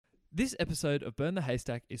This episode of Burn the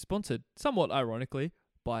Haystack is sponsored, somewhat ironically,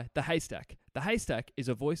 by The Haystack. The Haystack is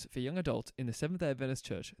a voice for young adults in the Seventh-day Adventist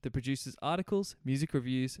Church that produces articles, music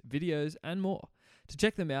reviews, videos, and more. To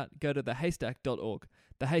check them out, go to thehaystack.org.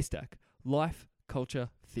 The Haystack, life, culture,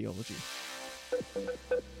 theology.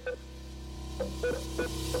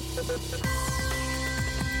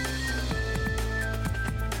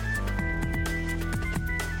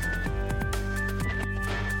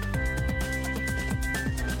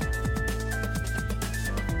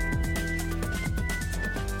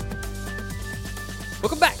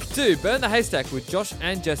 Welcome back to Burn the Haystack with Josh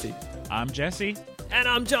and Jesse. I'm Jesse. And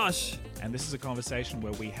I'm Josh. And this is a conversation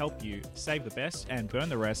where we help you save the best and burn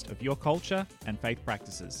the rest of your culture and faith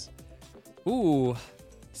practices. Ooh,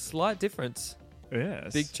 slight difference.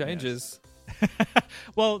 Yes. Big changes. Yes.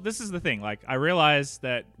 Well, this is the thing. I realize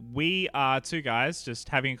that we are two guys just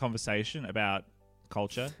having a conversation about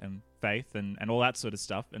culture and faith and all that sort of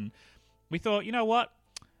stuff. And we thought, you know what?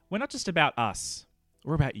 We're not just about us.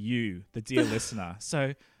 We're about you, the dear listener.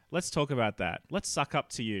 So let's talk about that. Let's suck up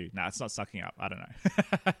to you. No, it's not sucking up. I don't know.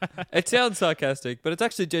 It sounds sarcastic, but it's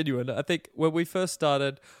actually genuine. I think when we first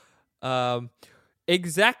started,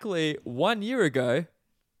 exactly 1 year ago,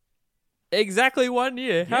 exactly 1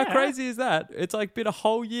 year. How crazy is that? It's been a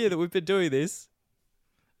whole year that we've been doing this.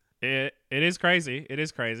 It is crazy. It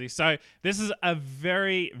is crazy. So this is a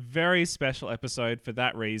very, very special episode for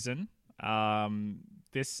that reason.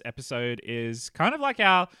 This episode is kind of like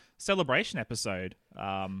our celebration episode.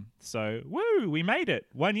 So, woo, we made it.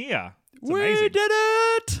 1 year. It's amazing. We did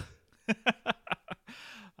it!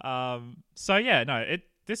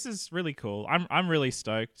 This is really cool. I'm really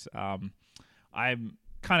stoked. I'm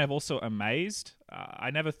kind of also amazed.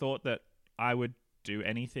 I never thought that I would do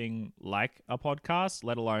anything like a podcast,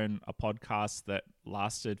 let alone a podcast that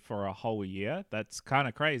lasted for a whole year. That's kind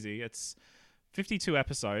of crazy. It's 52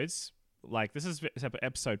 episodes. This is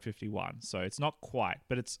episode 51, so it's not quite,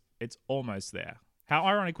 but it's almost there. How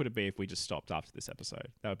ironic would it be if we just stopped after this episode?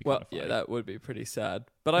 That would be kind of funny. Yeah, that would be pretty sad.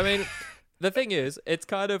 But I mean, the thing is, it's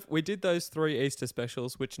kind of, we did those 3 Easter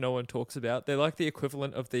specials, which no one talks about. They're like the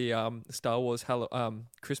equivalent of the Star Wars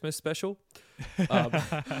Christmas special.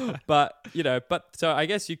 But so I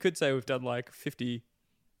guess you could say we've done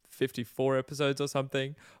 54 episodes or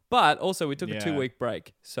something. But also we took a 2-week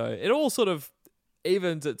break. So it all sort of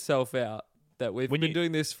evens itself out that we've been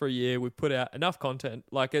doing this for a year. We've put out enough content.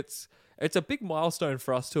 It's a big milestone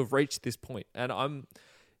for us to have reached this point. And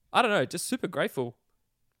I don't know, just super grateful.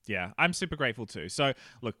 Yeah, I'm super grateful too. So,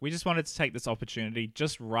 look, we just wanted to take this opportunity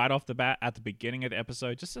just right off the bat at the beginning of the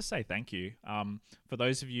episode just to say thank you. For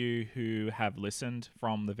those of you who have listened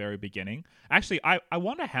from the very beginning. Actually, I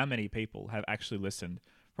wonder how many people have actually listened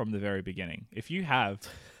from the very beginning. If you have,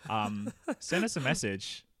 send us a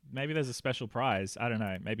message. Maybe there's a special prize. I don't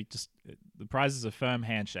know. Maybe just the prize is a firm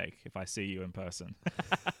handshake if I see you in person.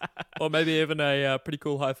 Or maybe even a pretty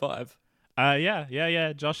cool high five.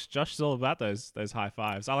 Yeah. Josh is all about those high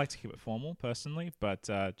fives. I like to keep it formal personally, but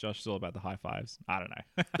Josh is all about the high fives. I don't know.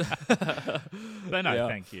 But no,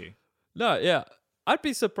 thank you. No, yeah. I'd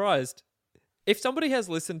be surprised if somebody has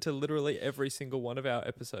listened to literally every single one of our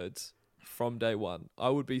episodes from day one. I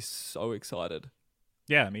would be so excited.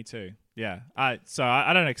 Yeah, me too. Yeah. So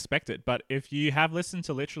I don't expect it, but if you have listened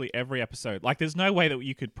to literally every episode, there's no way that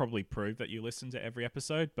you could probably prove that you listened to every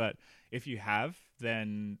episode, but if you have,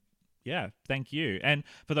 then yeah, thank you. And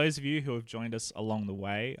for those of you who have joined us along the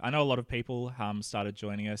way, I know a lot of people started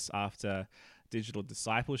joining us after Digital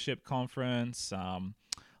Discipleship Conference.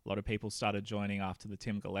 A lot of people started joining after the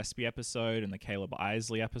Tim Gillespie episode and the Caleb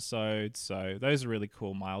Isley episode. So those are really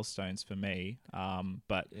cool milestones for me.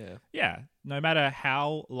 But yeah, no matter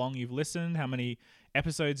how long you've listened, how many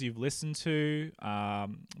episodes you've listened to,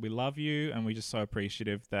 we love you and we're just so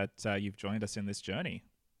appreciative that you've joined us in this journey.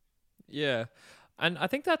 Yeah. And I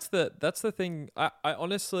think that's the thing. I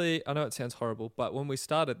honestly, I know it sounds horrible, but when we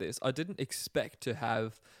started this, I didn't expect to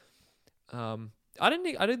have, I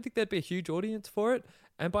didn't think there'd be a huge audience for it.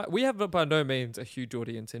 And we have by no means a huge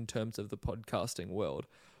audience in terms of the podcasting world.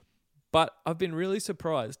 But I've been really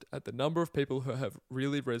surprised at the number of people who have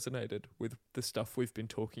really resonated with the stuff we've been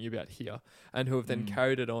talking about here and who have then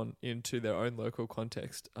carried it on into their own local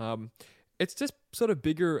context. It's just sort of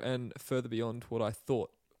bigger and further beyond what I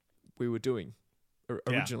thought we were doing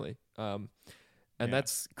originally.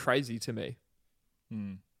 That's crazy to me.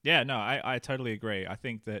 Yeah, no, I totally agree. I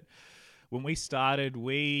think that when we started,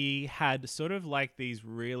 we had sort of these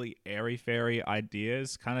really airy-fairy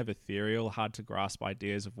ideas, kind of ethereal, hard to grasp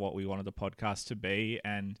ideas of what we wanted the podcast to be.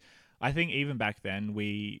 And I think even back then,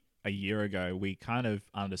 a year ago, we kind of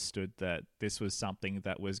understood that this was something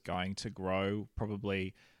that was going to grow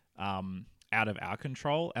probably out of our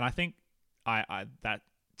control. And I think I that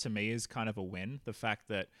to me is kind of a win. The fact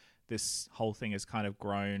that this whole thing has kind of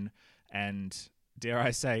grown and, dare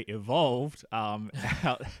I say, evolved,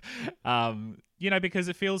 because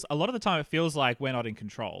it feels, a lot of the time it feels like we're not in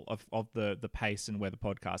control of the pace and where the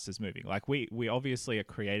podcast is moving. Like we obviously are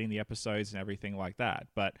creating the episodes and everything like that,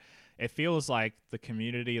 but it feels like the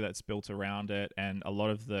community that's built around it and a lot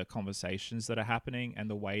of the conversations that are happening and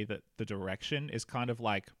the way that the direction is kind of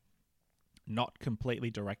like not completely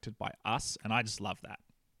directed by us. And I just love that.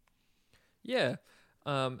 Yeah.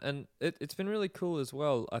 And it's been really cool as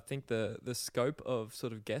well. I think the scope of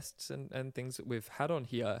sort of guests and things that we've had on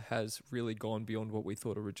here has really gone beyond what we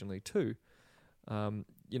thought originally too.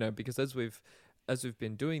 Because as we've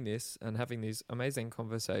been doing this and having these amazing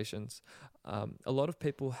conversations, a lot of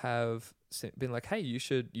people have been like, hey, you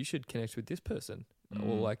should connect with this person,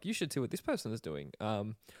 or like, you should see what this person is doing.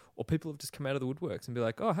 Or people have just come out of the woodworks and be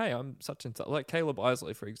like, oh, hey, I'm such and such. Like Caleb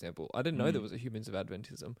Isley, for example. I didn't know there was a Humans of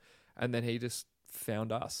Adventism. And then he just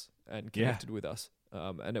found us and connected with us.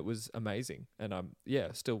 And it was amazing. And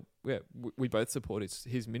we both support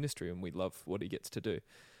his ministry and we love what he gets to do.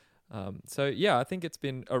 I think it's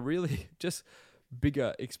been a really just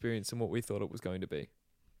bigger experience than what we thought it was going to be.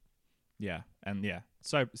 Yeah, and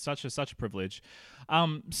so such a privilege.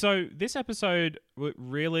 So this episode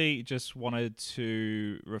really just wanted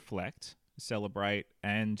to reflect, celebrate,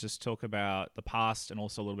 and just talk about the past and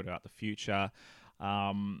also a little bit about the future.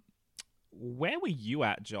 Where were you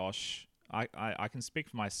at, Josh? I can speak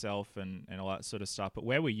for myself and all that sort of stuff, but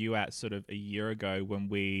where were you at sort of a year ago when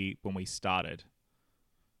we started?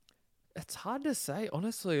 It's hard to say,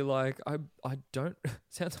 honestly. Like I don't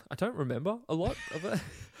remember a lot of it.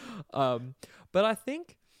 But I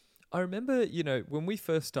think I remember, when we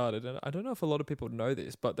first started, and I don't know if a lot of people know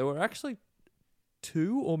this, but there were actually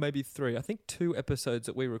 2 or maybe 3, I think 2 episodes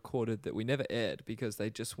that we recorded that we never aired because they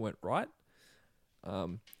just weren't right.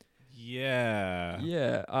 Yeah.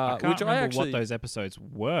 I can't remember what those episodes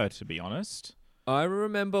were, to be honest. I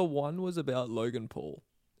remember one was about Logan Paul.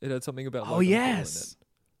 It had something about Logan Paul in it.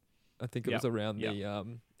 I think it was around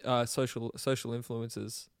the social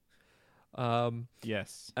influences.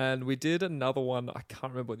 Yes. And we did another one. I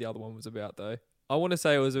can't remember what the other one was about, though. I want to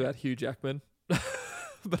say it was about Hugh Jackman.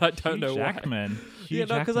 But I don't know why. Hugh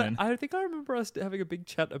Jackman. Because I think I remember us having a big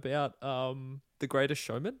chat about The Greatest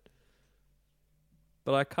Showman.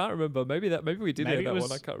 But I can't remember. Maybe we did hear that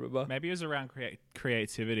one. I can't remember. Maybe it was around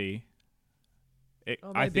creativity.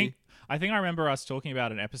 Maybe. I think I remember us talking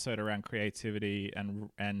about an episode around creativity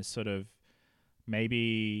and sort of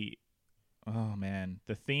maybe, oh man,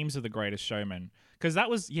 the themes of The Greatest Showman. Because that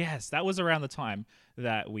was around the time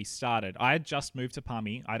that we started. I had just moved to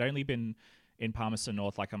Palmy. I'd only been in Palmerston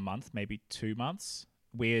North like a month, maybe 2 months.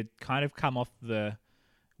 We had kind of come off the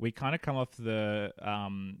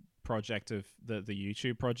project of the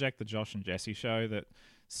YouTube project, the Josh and Jesse show that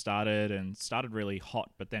started really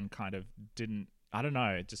hot, but then kind of didn't. I don't know.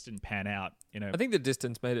 It just didn't pan out. I think the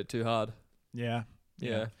distance made it too hard. Yeah.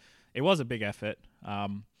 It was a big effort.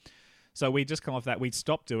 So we just come off that. We'd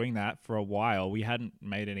stopped doing that for a while. We hadn't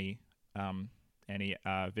made any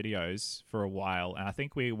videos for a while, and I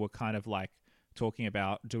think we were kind of like talking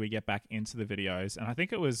about, do we get back into the videos? And I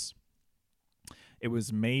think it was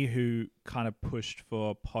me who kind of pushed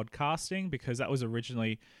for podcasting, because that was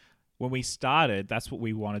originally when we started. That's what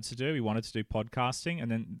we wanted to do. We wanted to do podcasting,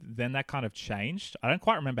 and then that kind of changed. I don't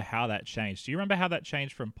quite remember how that changed. Do you remember how that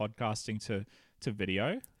changed from podcasting to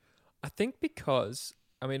video? I think because,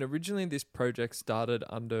 originally this project started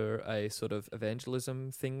under a sort of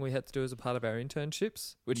evangelism thing we had to do as a part of our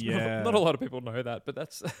internships, which not a lot of people know that, but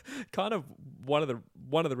that's kind of one of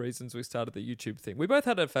the reasons we started the YouTube thing. We both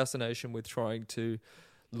had a fascination with trying to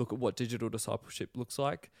look at what digital discipleship looks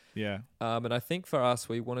like. Yeah. And I think for us,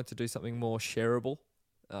 we wanted to do something more shareable.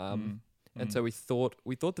 And so we thought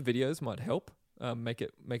the videos might help make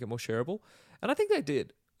it more shareable. And I think they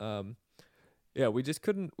did. We just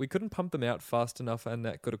couldn't pump them out fast enough and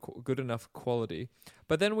at good enough quality.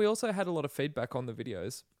 But then we also had a lot of feedback on the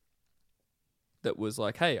videos that was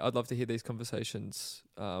like, hey, I'd love to hear these conversations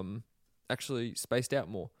actually spaced out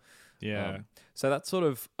more. Yeah. So that's sort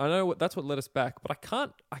of, I know that's what led us back, but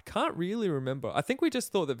I can't really remember. I think we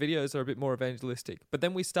just thought that videos are a bit more evangelistic, but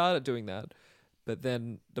then we started doing that. But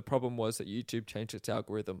then the problem was that YouTube changed its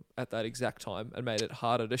algorithm at that exact time and made it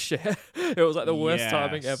harder to share. It was like the worst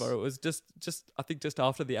timing ever. It was just I think just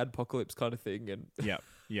after the adpocalypse kind of thing. And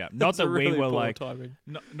yeah. Not that we were like, timing.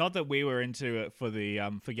 not that we were into it for the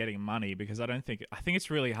for getting money, because I think it's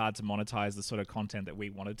really hard to monetize the sort of content that we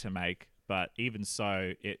wanted to make. but even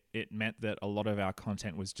so, it meant that a lot of our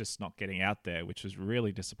content was just not getting out there, which was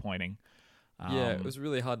really disappointing. Yeah, it was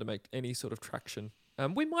really hard to make any sort of traction.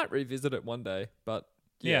 We might revisit it one day, but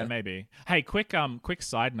yeah, maybe. Hey, quick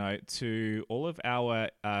side note to all of our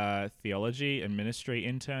theology and ministry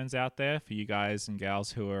interns out there, for you guys and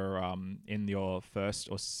gals who are in your first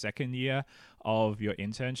or second year of your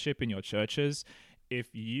internship in your churches.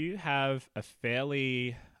 If you have a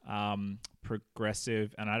fairly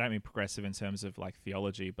progressive, and I don't mean progressive in terms of like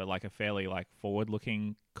theology, but like a fairly like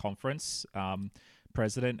forward-looking conference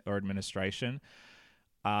president or administration,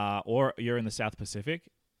 or you're in the South Pacific,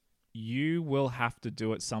 you will have to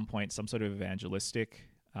do at some point some sort of evangelistic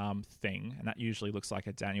thing, and that usually looks like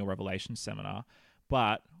a Daniel Revelation seminar.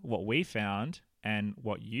 But what we found, and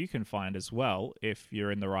what you can find as well, if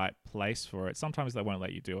you're in the right place for it, sometimes they won't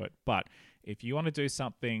let you do it, but if you want to do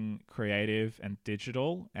something creative and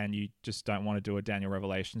digital and you just don't want to do a Daniel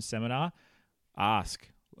Revelation seminar, ask.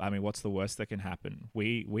 I mean, what's the worst that can happen?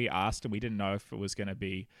 We asked, and we didn't know if it was going to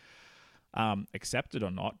be accepted or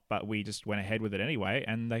not, but we just went ahead with it anyway,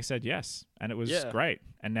 and they said yes, and it was great.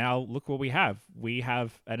 And now look what we have. We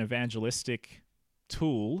have an evangelistic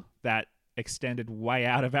tool that extended way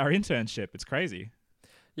out of our internship. It's crazy.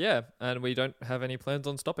 Yeah, and we don't have any plans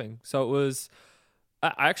on stopping. So it was...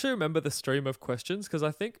 I actually remember the stream of questions because I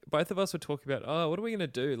think both of us were talking about, what are we going to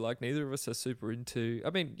do? Like, neither of us are super into... I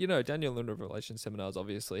mean, Daniel and Revelation seminars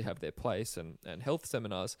obviously have their place, and health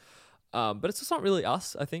seminars. But it's just not really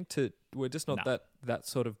us, I think. We're just not that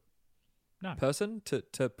sort of person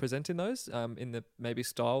to present in those, in the maybe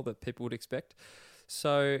style that people would expect.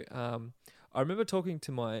 So I remember talking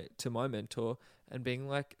to my mentor and being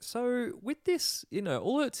like, so with this,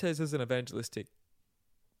 all it says is an evangelistic,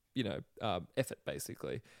 effort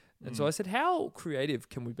basically. And so I said, how creative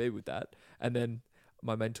can we be with that? And then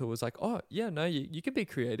my mentor was like, oh yeah, no, you can be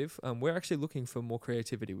creative. We're actually looking for more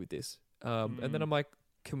creativity with this. And then I'm like,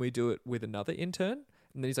 can we do it with another intern?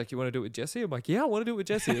 And then he's like, you want to do it with Jesse? I'm like, yeah, I want to do it with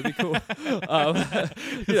Jesse. It'd be cool. It's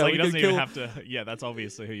like he doesn't even have to. Yeah, that's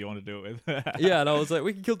obviously who you want to do it with. Yeah, and I was like,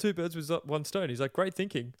 we can kill two birds with one stone. He's like, great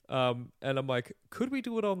thinking. And I'm like, could we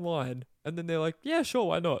do it online? And then they're like, yeah, sure,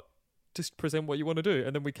 why not? Just present what you want to do.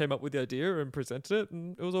 And then we came up with the idea and presented it,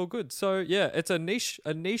 and it was all good. So yeah, it's a niche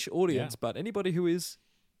audience, but anybody who is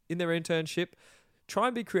in their internship, try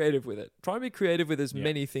and be creative with it. Try and be creative with as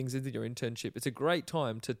many things in your internship. It's a great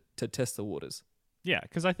time to test the waters. Yeah,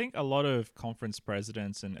 because I think a lot of conference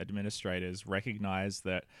presidents and administrators recognize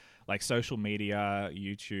that like social media,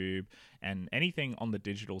 YouTube, and anything on the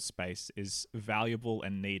digital space is valuable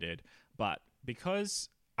and needed. But because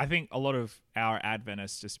I think a lot of our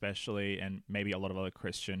Adventists especially, and maybe a lot of other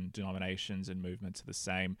Christian denominations and movements are the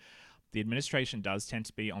same, the administration does tend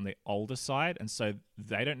to be on the older side, and so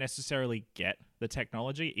they don't necessarily get the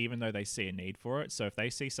technology, even though they see a need for it. So if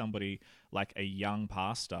they see somebody like a young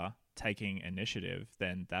pastor taking initiative,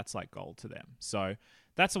 then that's like gold to them. So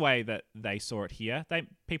that's the way that they saw it here.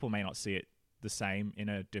 People may not see it the same in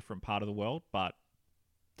a different part of the world, but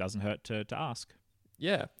doesn't hurt to ask.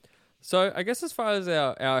 Yeah. So I guess as far as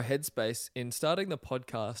our headspace in starting the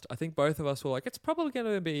podcast, I think both of us were like, it's probably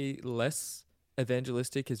going to be less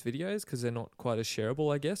evangelistic as videos because they're not quite as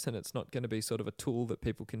shareable, I guess, and it's not going to be sort of a tool that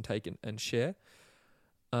people can take and share.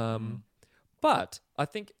 But I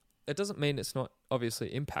think it doesn't mean it's not obviously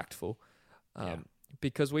impactful,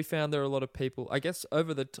 because we found there are a lot of people, I guess,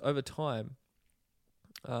 over time,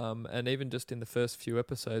 and even just in the first few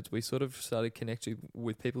episodes, we sort of started connecting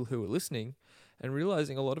with people who were listening and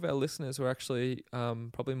realizing a lot of our listeners were actually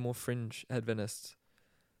probably more fringe Adventists.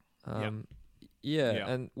 And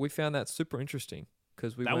we found that super interesting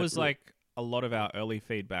because that was like a lot of our early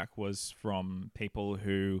feedback was from people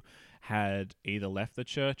who had either left the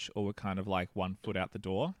church or were kind of like 1 foot out the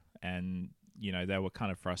door, and they were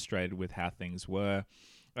kind of frustrated with how things were.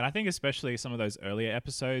 And I think especially some of those earlier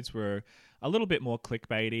episodes were a little bit more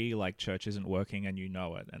clickbaity, like church isn't working and you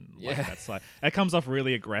know it. And that's like, it comes off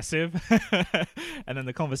really aggressive. And then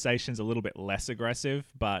the conversation's a little bit less aggressive,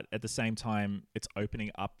 but at the same time, it's opening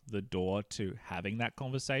up the door to having that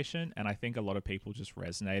conversation. And I think a lot of people just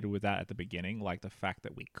resonated with that at the beginning, like the fact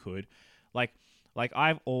that we could, like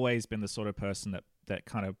I've always been the sort of person that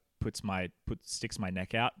kind of sticks my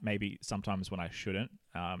neck out, maybe sometimes when I shouldn't,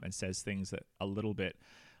 and says things that are a little bit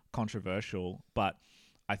controversial. But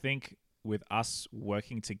I think with us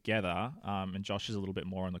working together, and Josh is a little bit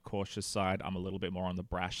more on the cautious side, I'm a little bit more on the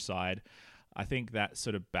brash side, I think that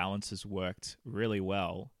sort of balance has worked really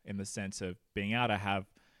well in the sense of being able to have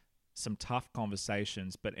some tough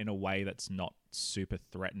conversations, but in a way that's not super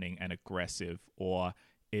threatening and aggressive, or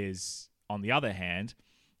is, on the other hand,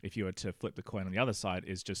 if you were to flip the coin on the other side,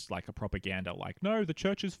 is just like a propaganda, like, no, the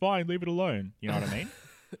church is fine, leave it alone. You know what I mean?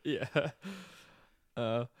 Yeah.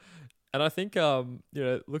 And I think,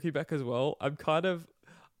 looking back as well,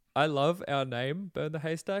 I love our name, Burn the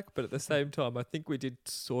Haystack, but at the same time, I think we did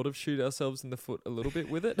sort of shoot ourselves in the foot a little bit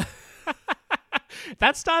with it.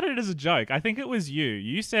 That started as a joke. I think it was you.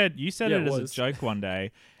 You said it as a joke one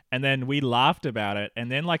day, and then we laughed about it.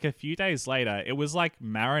 And then like a few days later, it was like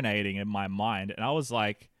marinating in my mind. And I was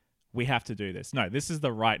like, we have to do this. No, this is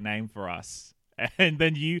the right name for us. And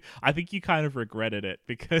then I think you kind of regretted it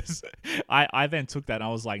because I then took that and I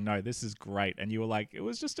was like, no, this is great. And you were like, it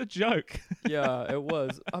was just a joke. Yeah, it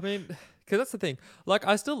was. I mean, because that's the thing. Like,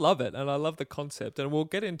 I still love it and I love the concept. And we'll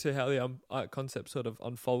get into how the concept sort of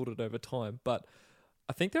unfolded over time. But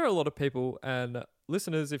I think there are a lot of people, and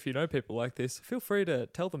listeners, if you know people like this, feel free to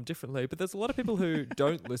tell them differently. But there's a lot of people who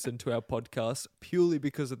don't listen to our podcast purely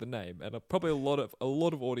because of the name. And probably a lot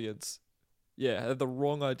of audience have the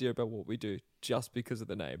wrong idea about what we do just because of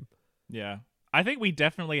the name. Yeah. I think we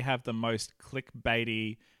definitely have the most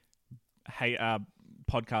clickbaity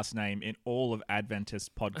podcast name in all of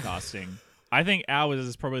Adventist podcasting. I think ours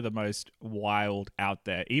is probably the most wild out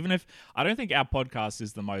there. Even if I don't think our podcast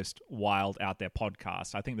is the most wild out there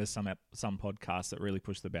podcast. I think there's some podcasts that really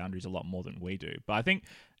push the boundaries a lot more than we do. But I think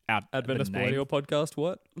our Adventist Millennial Podcast,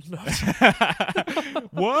 what? No.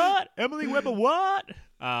 What? Emily Webber, what?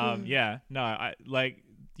 But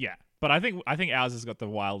I think ours has got the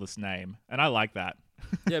wildest name, and I like that.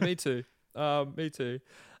 Yeah, me too. Me too.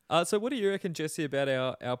 So what do you reckon, Jesse, about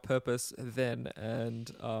our purpose then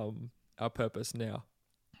and our purpose now?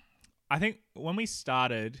 I think when we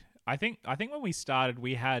started,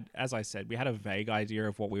 we had, as I said, we had a vague idea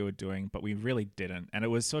of what we were doing, but we really didn't, and it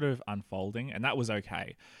was sort of unfolding, and that was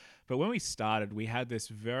okay. But when we started, we had this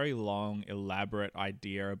very long, elaborate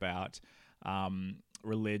idea about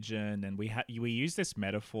religion, and we used this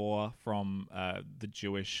metaphor from the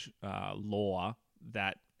Jewish law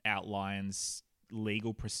that outlines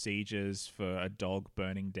legal procedures for a dog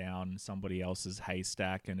burning down somebody else's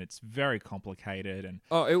haystack, and it's very complicated. And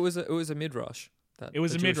it was a midrash. It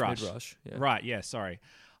was a midrash. Yeah. Right? Yeah. Sorry.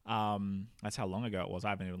 That's how long ago it was. I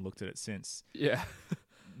haven't even looked at it since. Yeah.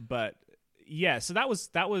 But yeah, so that was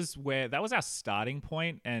our starting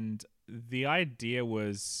point, and the idea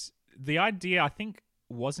I think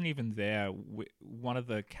wasn't even there. One of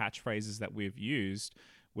the catchphrases that we've used,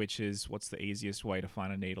 which is, what's the easiest way to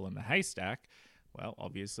find a needle in the haystack? Well,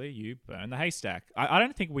 obviously you burn the haystack. I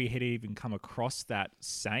don't think we had even come across that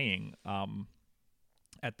saying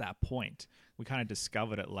at that point. We kind of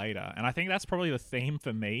discovered it later. And I think that's probably the theme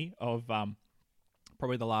for me of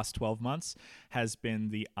probably the last 12 months has been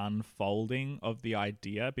the unfolding of the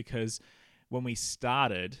idea, because when we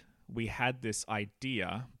started, we had this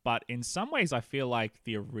idea, but in some ways I feel like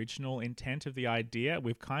the original intent of the idea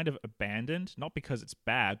we've kind of abandoned, not because it's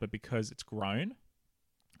bad, but because it's grown.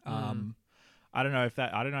 I don't know if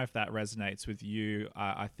that resonates with you.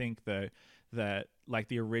 I think that like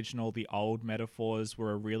the old metaphors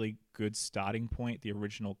were a really good starting point. The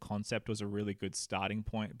original concept was a really good starting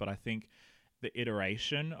point, but I think the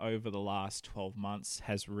iteration over the last 12 months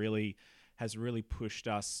has really pushed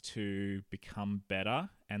us to become better,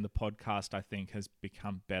 and the podcast, I think, has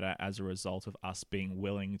become better as a result of us being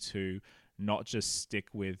willing to not just stick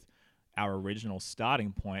with our original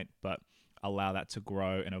starting point, but allow that to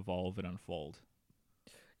grow and evolve and unfold.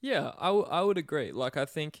 Yeah, I would agree. Like, I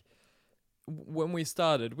think when we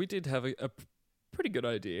started, we did have a pretty good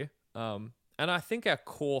idea, and I think our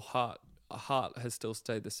core heart has still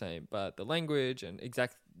stayed the same, but the language and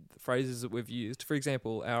exact phrases that we've used, for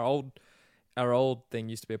example, our old thing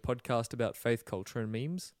used to be a podcast about faith, culture, and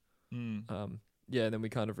memes. And then we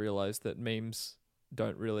kind of realized that memes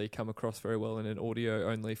don't really come across very well in an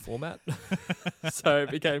audio-only format. So it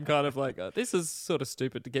became kind of like, this is sort of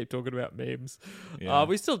stupid to keep talking about memes. Yeah.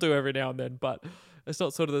 We still do every now and then, but it's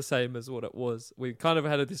not sort of the same as what it was. We kind of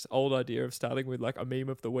had this old idea of starting with like a meme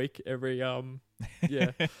of the week every,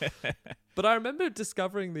 But I remember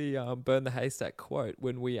discovering the Burn the Haystack quote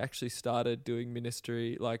when we actually started doing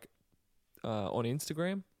ministry, like on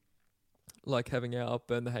Instagram, like having our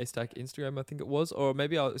Burn the Haystack Instagram, I think it was, or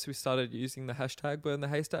maybe we started using the hashtag Burn the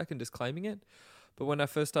Haystack and just claiming it. But when I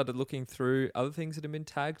first started looking through other things that had been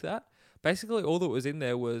tagged that, basically all that was in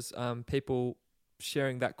there was people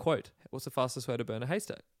sharing that quote. What's the fastest way to burn a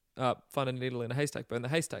haystack? Find a needle in a haystack, burn the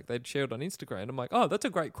haystack. They'd share it on Instagram. I'm like, oh, that's a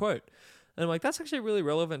great quote. And I'm like, that's actually really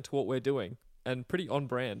relevant to what we're doing and pretty on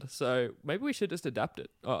brand. So maybe we should just adopt it.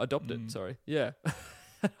 Sorry. Yeah.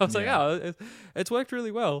 I was like, oh, it's worked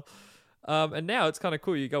really well. And now it's kind of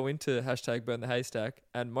cool. You go into hashtag burn the haystack,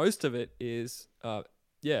 and most of it is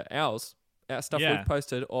ours, our stuff Yeah. we've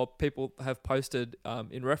posted or people have posted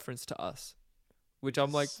in reference to us, which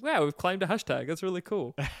I'm like, wow, we've claimed a hashtag. That's really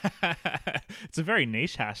cool. It's a very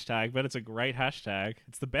niche hashtag, but it's a great hashtag.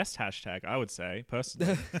 It's the best hashtag, I would say,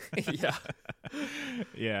 personally. Yeah.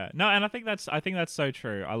 Yeah. No, and I think that's so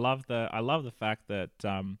true. I love the fact that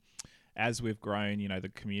as we've grown, the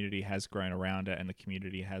community has grown around it and the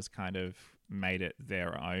community has kind of made it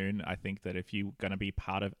their own. I think that if you're going to be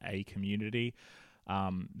part of a community,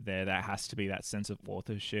 there has to be that sense of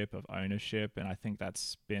authorship, of ownership, and I think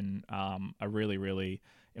that's been a really, really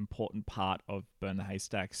important part of Burn the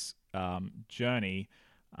Haystacks journey.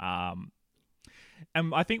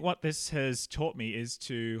 And I think what this has taught me is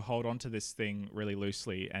to hold on to this thing really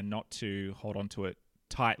loosely and not to hold on to it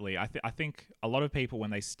tightly. I think a lot of people,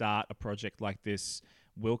 when they start a project like this,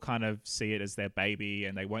 will kind of see it as their baby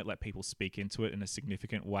and they won't let people speak into it in a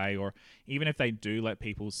significant way, or even if they do let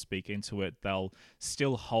people speak into it, they'll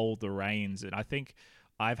still hold the reins. And I think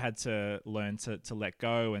I've had to learn to let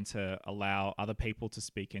go and to allow other people to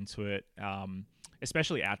speak into it,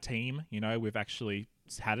 especially our team. We've actually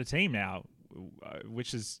had a team now,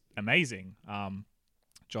 which is amazing.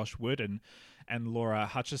 Josh Wood and Laura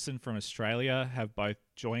Hutchison from Australia have both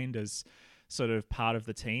joined as sort of part of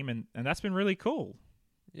the team, and that's been really cool.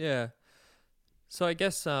 Yeah. So I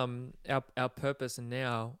guess our purpose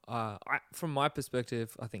now, from my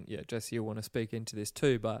perspective, I think, Jesse, you'll want to speak into this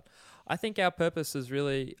too, but I think our purpose is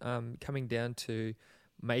really coming down to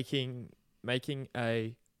making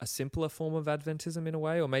a simpler form of Adventism in a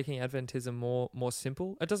way, or making Adventism more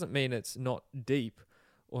simple. It doesn't mean it's not deep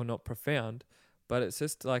or not profound, but it's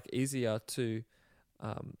just like easier to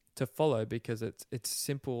follow because it's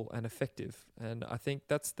simple and effective. And I think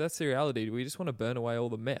that's the reality. We just want to burn away all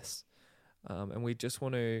the mess, and we just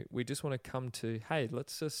want to come to, hey,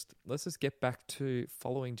 let's just get back to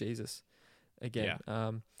following Jesus again.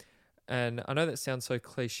 Yeah. And I know that sounds so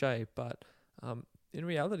cliche, but in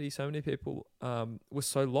reality, so many people were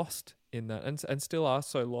so lost in that, and still are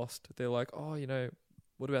so lost. They're like, oh,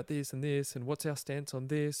 what about this and this, and what's our stance on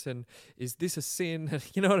this, and is this a sin?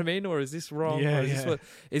 You know what I mean? Or is this wrong? Yeah, or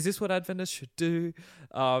is this what Adventists should do?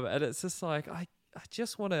 And it's just like, I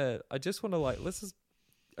just want to like,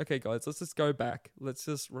 okay, guys, let's just go back. Let's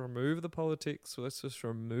just remove the politics. Let's just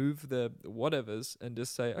remove the whatevers and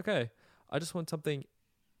just say, okay, I just want something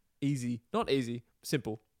easy, not easy,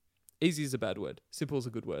 simple. Easy is a bad word. Simple is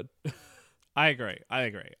a good word. I agree.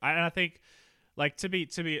 And I think, like, to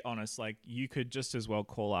be honest, like, you could just as well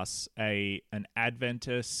call us an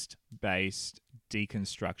Adventist-based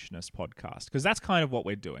deconstructionist podcast, because that's kind of what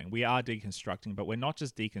we're doing. We are deconstructing, but we're not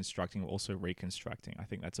just deconstructing; we're also reconstructing. I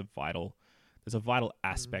think there's a vital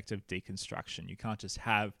aspect of deconstruction. You can't just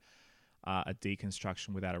have a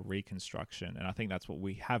deconstruction without a reconstruction, and I think that's what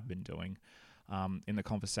we have been doing in the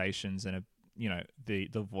conversations and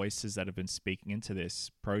the voices that have been speaking into this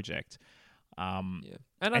project. And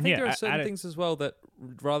I think there are certain things as well that,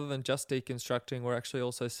 rather than just deconstructing, we're actually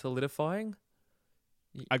also solidifying.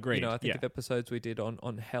 Agreed. I think of episodes we did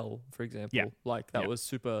on hell, for example, that was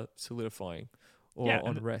super solidifying. Or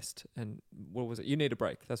on rest, and what was it? You Need a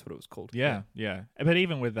Break. That's what it was called. Yeah. But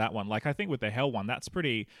even with that one, like, I think with the hell one, that's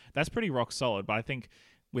pretty rock solid. But I think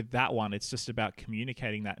with that one, it's just about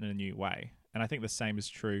communicating that in a new way. And I think the same is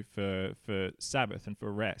true for Sabbath and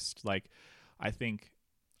for rest. Like, I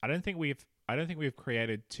don't think we've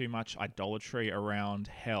created too much idolatry around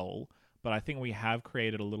hell, but I think we have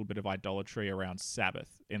created a little bit of idolatry around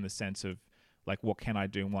Sabbath, in the sense of, like, what can I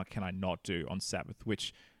do and what can I not do on Sabbath,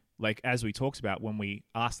 which, like, as we talked about, when we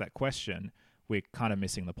ask that question, we're kind of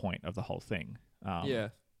missing the point of the whole thing.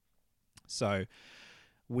 So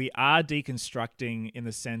we are deconstructing in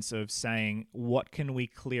the sense of saying, what can we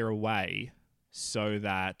clear away so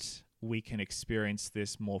that we can experience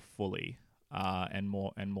this more fully and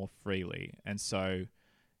more freely. And so,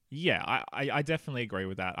 I definitely agree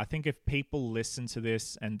with that. I think if people listen to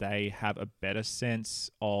this and they have a better sense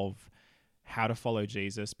of how to follow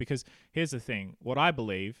Jesus, because here's the thing, what I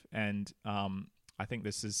believe, and I think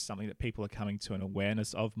this is something that people are coming to an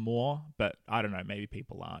awareness of more, but I don't know, maybe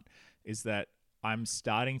people aren't, is that I'm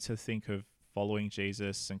starting to think of following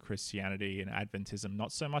Jesus and Christianity and Adventism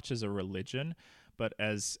not so much as a religion, but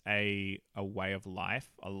as a way of life,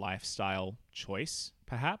 a lifestyle choice,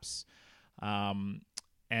 perhaps. And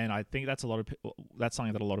I think that's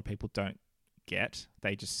something that a lot of people don't get.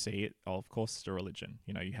 They just see it. Oh, of course, it's a religion.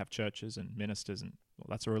 You have churches and ministers, and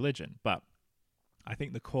that's a religion. But I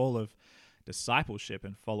think the call of discipleship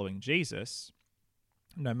and following Jesus,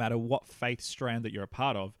 no matter what faith strand that you're a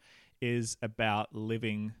part of, is about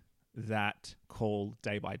living that call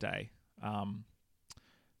day by day.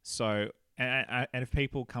 and if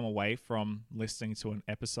people come away from listening to an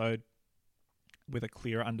episode with a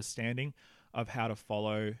clear understanding of how to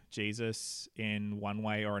follow Jesus in one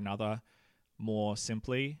way or another more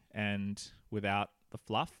simply and without the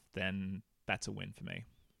fluff, then that's a win for me.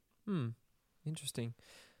 Interesting.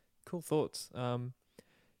 Cool thoughts.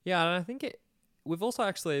 Yeah, and I think we've also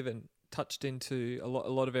actually even touched into a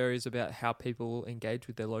lot of areas about how people engage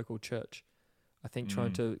with their local church. I think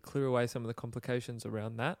trying to clear away some of the complications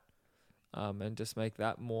around that, and just make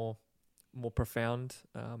that more profound,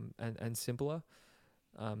 and simpler,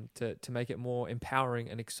 to make it more empowering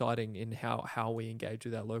and exciting in how we engage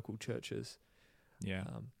with our local churches. Yeah.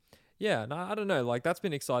 No, I don't know. Like, that's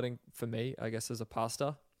been exciting for me, I guess, as a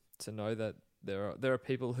pastor, to know that there are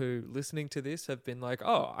people who, listening to this, have been like,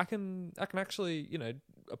 oh, I can actually,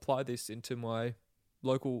 apply this into my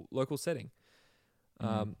local setting.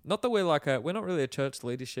 Not that we're not really a church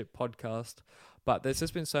leadership podcast, but there's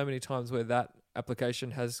just been so many times where that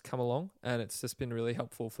application has come along, and it's just been really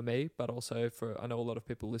helpful for me, but also I know a lot of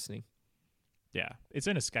people listening. Yeah, it's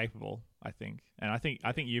inescapable, I think. And I think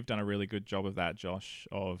you've done a really good job of that, Josh,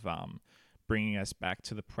 of bringing us back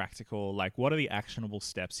to the practical, like, what are the actionable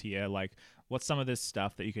steps here? Like, what's some of this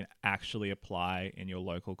stuff that you can actually apply in your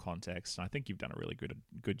local context? And I think you've done a really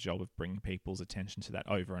good job of bringing people's attention to that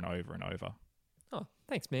over and over and over. Oh,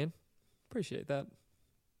 thanks, man. Appreciate that.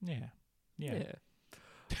 Yeah.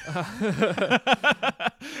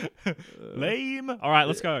 Lame. All right,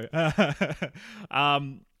 let's go.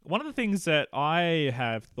 One of the things that I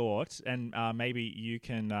have thought, and maybe you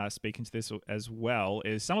can speak into this as well,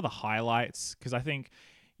 is some of the highlights, because I think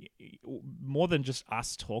more than just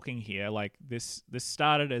us talking here, like this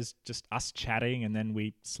started as just us chatting, and then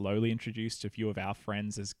we slowly introduced a few of our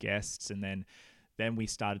friends as guests, and then we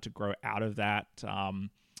started to grow out of that,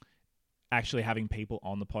 actually having people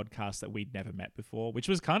on the podcast that we'd never met before, which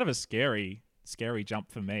was kind of a scary jump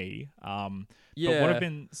for me. But what have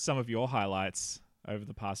been some of your highlights over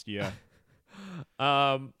the past year?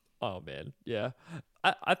 Oh man, yeah.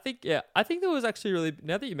 I think there was actually really,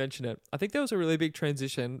 now that you mention it, I think there was a really big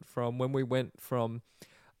transition from when we went from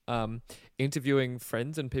interviewing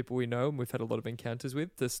friends and people we know and we've had a lot of encounters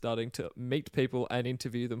with, to starting to meet people and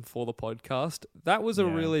interview them for the podcast. That was a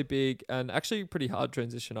really big and actually pretty hard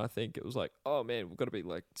transition. I think it was like, oh man, we've got to be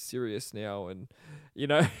like serious now, and you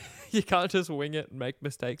can't just wing it and make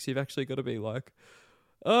mistakes. You've actually got to be like,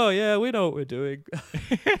 oh yeah, we know what we're doing.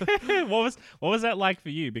 What was that like for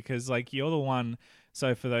you? Because like, you're the one.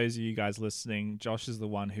 So for those of you guys listening, Josh is the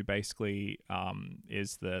one who basically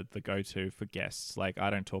is the go-to for guests. Like, I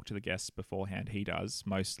don't talk to the guests beforehand. He does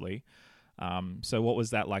mostly. So what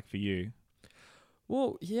was that like for you?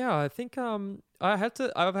 Well, yeah, I think I've had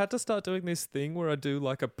to start doing this thing where I do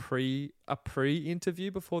like a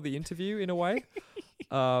pre-interview before the interview in a way.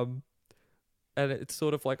 And it's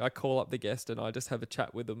sort of like I call up the guest and I just have a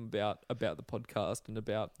chat with them about the podcast and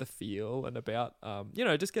about the feel and about,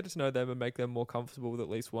 just get to know them and make them more comfortable with at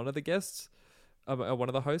least one of the guests, one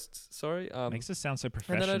of the hosts, sorry. Makes us sound so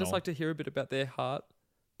professional. And then I just like to hear a bit about their heart.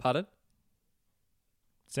 Pardon?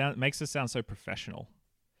 Makes us sound so professional.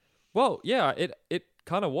 Well, yeah, it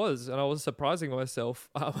kind of was, and I was surprising myself.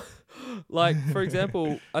 Like, for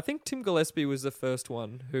example, I think Tim Gillespie was the first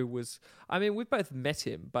one who was, I mean, we've both met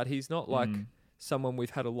him, but he's not like someone we've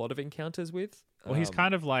had a lot of encounters with. Well, he's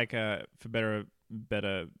kind of like for the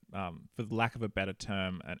lack of a better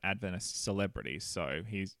term, an Adventist celebrity. So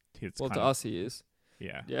he's well, to us he is.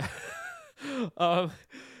 Yeah.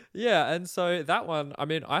 Yeah, and so that one, I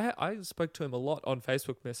mean, I spoke to him a lot on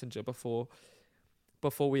Facebook Messenger before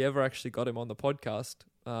we ever actually got him on the podcast.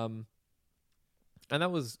 And that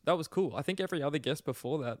was cool. I think every other guest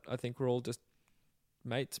before that, I think we're all just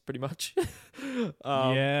mates pretty much.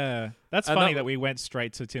 Yeah. That's funny that we went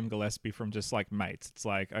straight to Tim Gillespie from just like mates. It's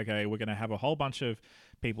like, okay, we're going to have a whole bunch of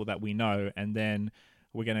people that we know, and then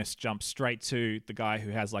we're going to jump straight to the guy who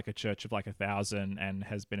has like a church of like 1,000 and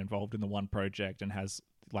has been involved in the One Project and has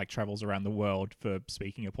like travels around the world for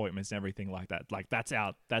speaking appointments and everything like that. Like, that's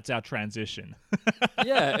our transition.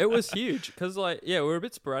 Yeah, it was huge because we were a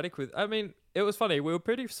bit sporadic with, I mean, it was funny. We were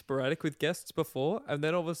pretty sporadic with guests before, and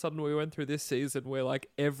then all of a sudden we went through this season where like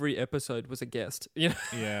every episode was a guest,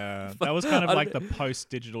 Yeah, that was kind of like the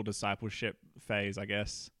post-digital discipleship phase, I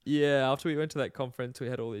guess. Yeah, after we went to that conference, we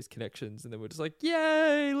had all these connections, and then we're just like,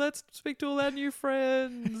 yay, let's speak to all our new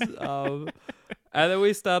friends. And then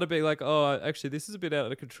we started being like, oh, actually, this is a bit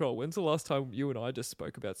out of control. When's the last time you and I just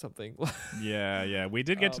spoke about something? Yeah. We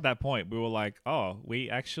did get to that point. We were like, oh, we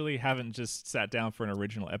actually haven't just sat down for an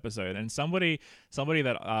original episode. And somebody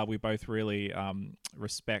that we both really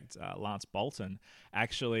respect, Lance Bolton,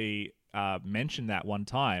 actually mentioned that one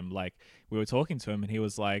time. Like, we were talking to him, and he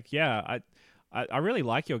was like, "Yeah, I really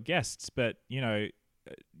like your guests, but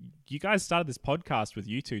you guys started this podcast with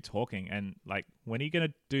you two talking, and like, when are you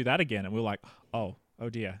gonna do that again?" And we were like, "Oh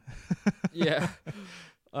dear." Yeah.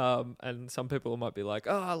 And some people might be like,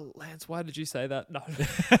 "Oh, Lance, why did you say that?" No,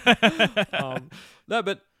 no,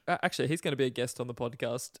 but actually, he's going to be a guest on the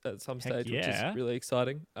podcast at some Heck stage, which yeah. is really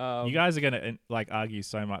exciting. You guys are gonna like argue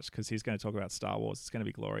so much because he's gonna talk about Star Wars. It's gonna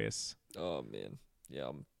be glorious. Oh man, yeah.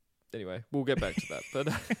 Anyway, we'll get back to that,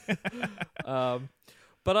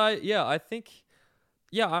 but I think.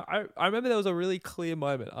 Yeah, I remember there was a really clear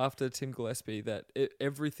moment after Tim Gillespie that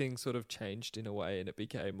everything sort of changed in a way, and it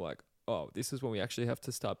became like, oh, this is when we actually have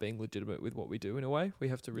to start being legitimate with what we do in a way. We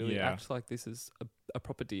have to really act like this is a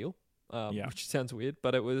proper deal, which sounds weird,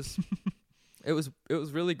 but it was it was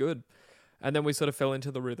really good. And then we sort of fell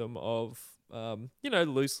into the rhythm of,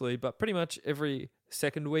 loosely, but pretty much every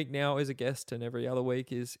second week now is a guest, and every other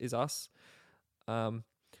week is us.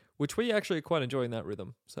 Which we actually are quite enjoying that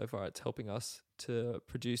rhythm so far. It's helping us to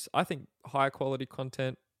produce, I think, higher quality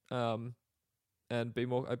content, and be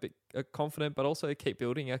a bit confident, but also keep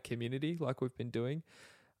building our community like we've been doing.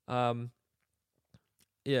 And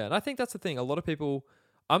I think that's the thing. A lot of people,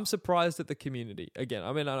 I'm surprised at the community. Again,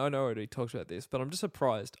 I mean, I know I already talked about this, but I'm just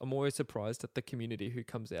surprised. I'm always surprised at the community who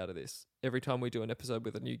comes out of this. Every time we do an episode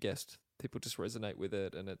with a new guest, people just resonate with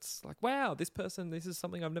it, and it's like, wow, this is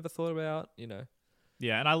something I've never thought about,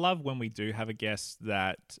 Yeah, and I love when we do have a guest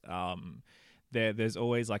that there's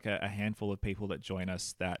always like a handful of people that join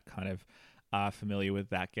us that kind of are familiar with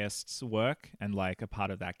that guest's work and like a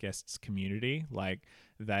part of that guest's community. Like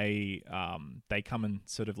they come and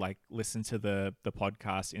sort of like listen to the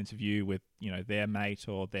podcast interview with their mate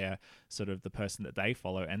or their sort of the person that they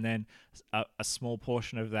follow, and then a small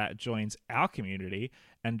portion of that joins our community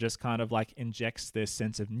and just kind of like injects this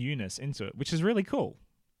sense of newness into it, which is really cool.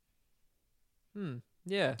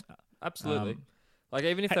 Yeah, absolutely. Like,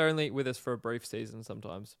 even if they're only with us for a brief season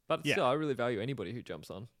sometimes. But still, I really value anybody who jumps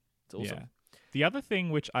on. It's awesome. Yeah. The other thing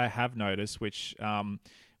which I have noticed, which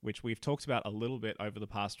we've talked about a little bit over the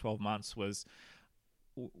past 12 months, was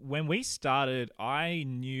when we started, I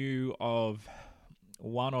knew of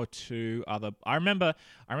one or two other... I remember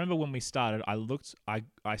when we started,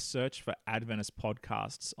 I searched for Adventist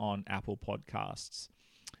podcasts on Apple Podcasts.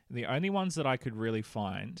 The only ones that I could really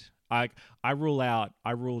find... I ruled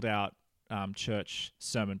out church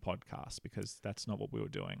sermon podcasts because that's not what we were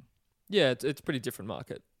doing. Yeah, it's a pretty different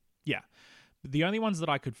market. Yeah. The only ones that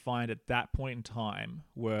I could find at that point in time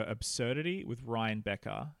were Absurdity with Ryan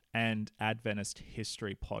Becker and Adventist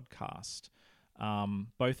History Podcast.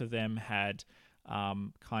 Both of them had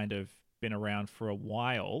kind of been around for a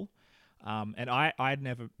while. And I'd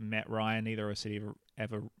never met Ryan, neither of us had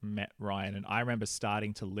ever met Ryan. And I remember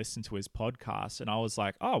starting to listen to his podcast, and I was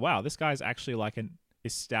like, oh, wow, this guy's actually like an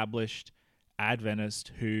established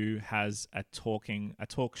Adventist who has a talk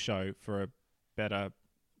show, for a better,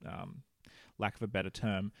 lack of a better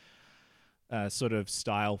term, sort of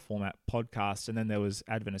style format podcast. And then there was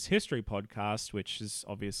Adventist History Podcast, which is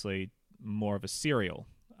obviously more of a serial.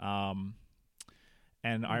 And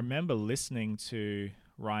I remember listening to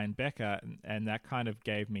Ryan Becker, and that kind of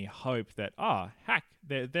gave me hope that,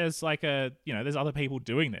 there's like there's other people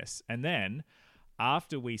doing this. And then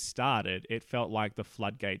after we started, it felt like the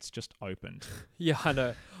floodgates just opened. Yeah, I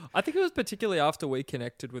know. I think it was particularly after we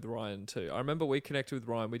connected with Ryan too. I remember we connected with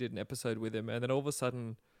Ryan, we did an episode with him, and then all of a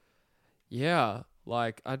sudden, I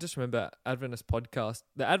just remember the Adventist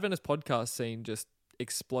podcast scene just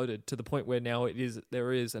exploded to the point where now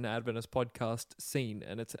there is an Adventist podcast scene,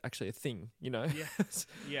 and it's actually a thing,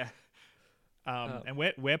 Yeah. And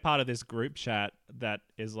we're part of this group chat that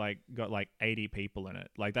is like got like 80 people in it.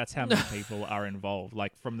 Like, that's how many people are involved.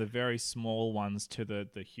 Like, from the very small ones to the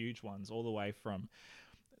huge ones, all the way from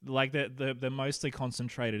like they're mostly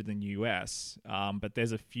concentrated in the US. But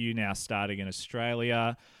there's a few now starting in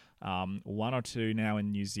Australia, one or two now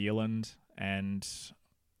in New Zealand, and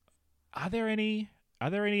are there any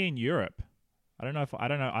in Europe? I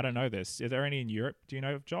don't know this. Are there any in Europe? Do you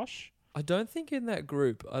know, Josh? I don't think in that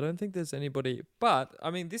group. I don't think there's anybody. But,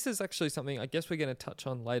 I mean, this is actually something I guess we're going to touch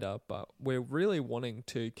on later, but we're really wanting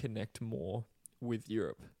to connect more with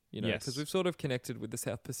Europe, because we've sort of connected with the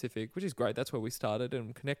South Pacific, which is great. That's where we started, and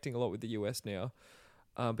I'm connecting a lot with the US now.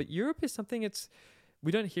 But Europe is something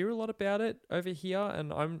we don't hear a lot about it over here,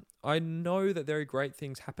 and I know that there are great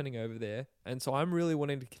things happening over there, and so I'm really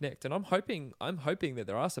wanting to connect, and I'm hoping that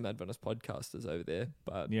there are some Adventist podcasters over there,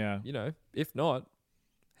 but if not,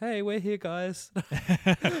 hey, we're here, guys.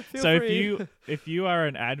 Feel So free. if you are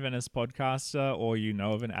an Adventist podcaster or you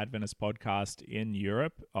know of an Adventist podcast in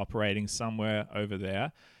Europe operating somewhere over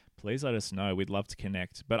there, please let us know. We'd love to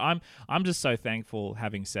connect. But I'm just so thankful,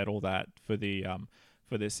 having said all that, for the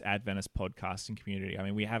for this Adventist podcasting community. I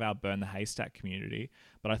mean, we have our Burn the Haystack community,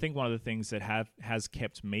 but I think one of the things that has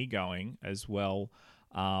kept me going as well,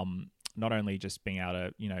 not only just being able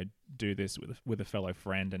to, you know, do this with a fellow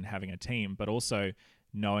friend and having a team, but also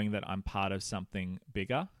knowing that I'm part of something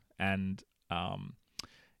bigger. And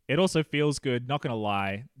it also feels good, not going to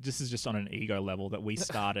lie, this is just on an ego level, that we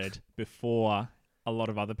started before a lot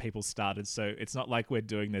of other people started. So it's not like we're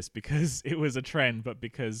doing this because it was a trend, but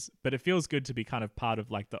it feels good to be kind of part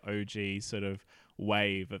of like the OG sort of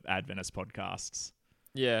wave of Adventist podcasts.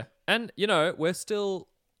 Yeah. And, you know, we're still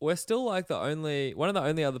like one of the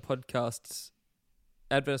only other podcasts,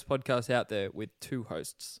 Adventist podcasts out there with two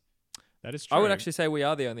hosts. That is true. I would actually say we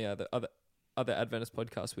are the only other Adventist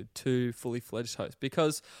podcast with two fully fledged hosts,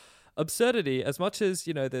 because Absurdity, as much as,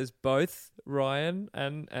 you know, there's both Ryan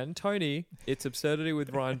and Tony, it's Absurdity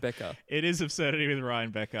with Ryan Becker. It is Absurdity with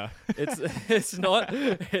Ryan Becker. It's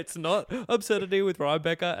not Absurdity with Ryan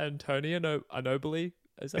Becker and Tony Anobili.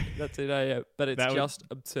 That's it? Yeah. But it's just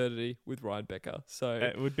Absurdity with Ryan Becker. So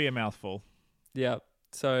it would be a mouthful. Yeah.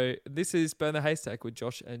 So this is Burn the Haystack with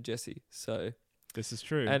Josh and Jesse. So this is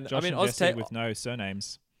true. And Josh and Jesse with no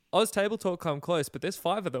surnames. Oz Table Talk come close, but there's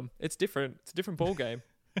 5 of them. It's different. It's a different ball game.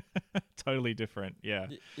 Totally different, yeah.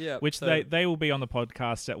 Yeah. Which they will be on the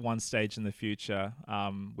podcast at one stage in the future.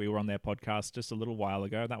 We were on their podcast just a little while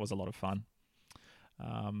ago. That was a lot of fun.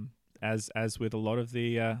 As with a lot of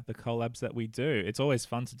the collabs that we do, it's always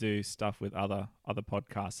fun to do stuff with other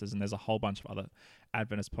podcasters, and there's a whole bunch of other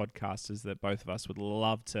Adventist podcasters that both of us would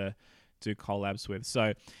love to do collabs with.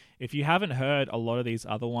 So if you haven't heard a lot of these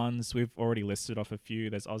other ones, we've already listed off a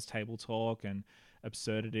few. There's Oz Table Talk and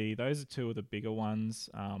Absurdity. Those are two of the bigger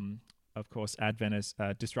ones. Of course,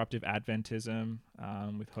 Disruptive Adventism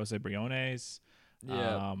with Jose Briones.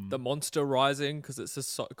 Yeah, the Monster Rising, because it's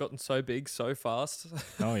just gotten so big so fast.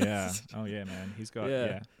 Oh yeah, man. He's got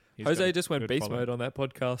Jose just went beast mode on that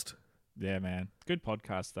podcast. Yeah, man. Good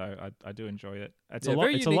podcast though. I do enjoy it. It's a lot.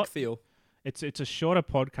 Very unique feel. It's a shorter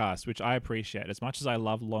podcast, which I appreciate. As much as I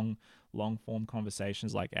love long form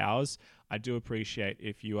conversations like ours, I do appreciate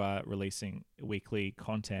if you are releasing weekly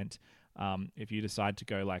content. If you decide to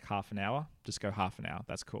go like half an hour, just go half an hour.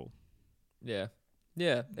 That's cool. Yeah.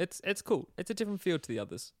 Yeah, it's cool. It's a different feel to the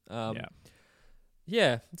others.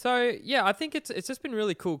 Yeah. So yeah, I think it's just been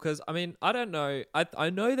really cool because I mean I don't know. I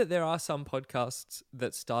know that there are some podcasts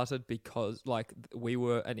that started because like we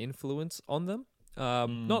were an influence on them.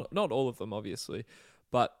 Not all of them obviously,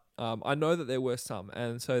 but I know that there were some,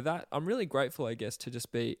 and so that I'm really grateful, I guess, to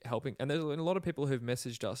just be helping. And there's a lot of people who've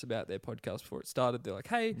messaged us about their podcast before it started. They're like,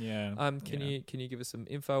 "Hey, can you give us some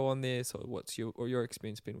info on this, or what's your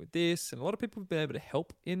experience been with this?" And a lot of people have been able to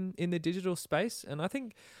help in the digital space, and I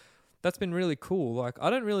think that's been really cool. Like, I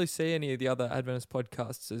don't really see any of the other Adventist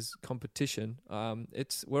podcasts as competition.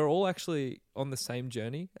 We're all actually on the same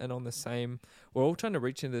journey and we're all trying to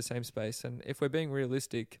reach into the same space. And if we're being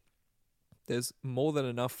realistic, there's more than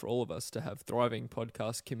enough for all of us to have thriving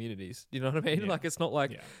podcast communities. You know what I mean? Yeah. Like, it's not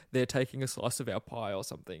like they're taking a slice of our pie or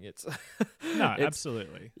something. It's no,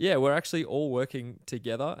 absolutely. Yeah, we're actually all working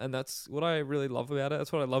together, and that's what I really love about it.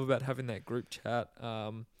 That's what I love about having that group chat.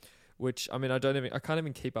 Which I mean, I can't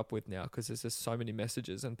even keep up with now because there's just so many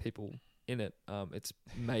messages and people in it. It's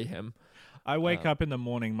mayhem. I wake up in the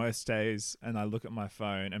morning most days and I look at my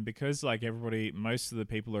phone, and because like most of the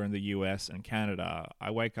people are in the US and Canada, I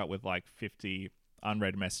wake up with like 50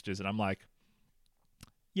 unread messages, and I'm like,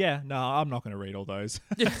 yeah, no, I'm not going to read all those.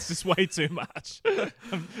 It's just way too much.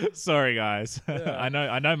 Sorry, guys. Yeah. I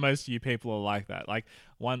know most of you people are like that. Like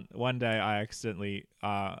one day I accidentally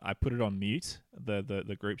I put it on mute,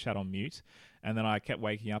 the group chat on mute, and then I kept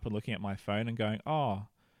waking up and looking at my phone and going, oh,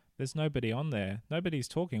 there's nobody on there. Nobody's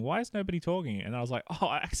talking. Why is nobody talking? And I was like, oh,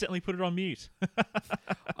 I accidentally put it on mute.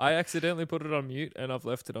 I accidentally put it on mute, and I've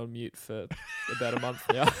left it on mute for about a month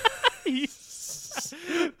now.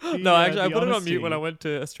 No, actually, I put it on mute when I went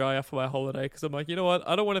to Australia for my holiday because I'm like, you know what?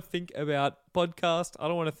 I don't want to think about podcast. I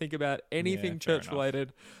don't want to think about anything church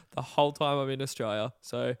related the whole time I'm in Australia.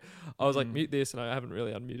 So I was like, mute this, and I haven't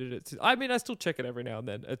really unmuted it. I mean, I still check it every now and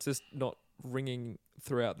then. It's just not ringing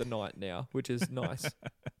throughout the night now, which is nice.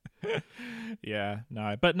 This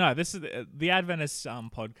is the Adventist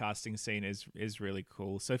podcasting scene is really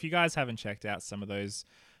cool. So if you guys haven't checked out some of those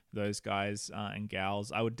guys and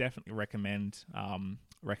gals, I would definitely recommend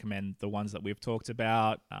recommend the ones that we've talked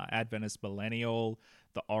about: Adventist Millennial,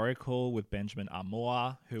 The Oracle with Benjamin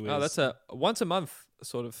Armour, who is that's a once a month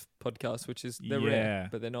sort of podcast, which is they're rare,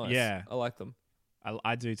 but they're nice. Yeah, I like them.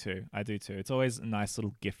 I do too. It's always a nice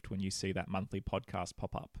little gift when you see that monthly podcast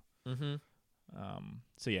pop up. Mm-hmm.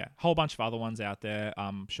 So yeah, whole bunch of other ones out there.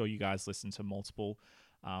 I'm sure you guys listen to multiple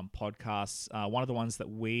podcasts. One of the ones that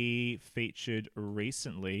we featured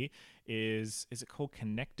recently is it called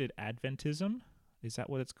Connected Adventism? Is that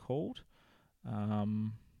what it's called?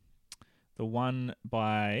 The one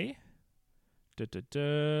by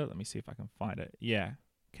let me see if I can find it. Yeah,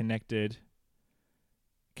 Connected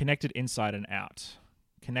Inside and Out.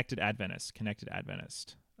 Connected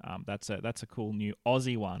Adventist. That's a cool new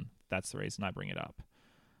Aussie one. That's the reason I bring it up.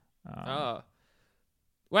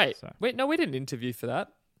 Wait, no, we didn't interview for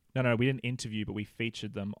that. No, we didn't interview, but we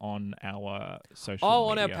featured them on our social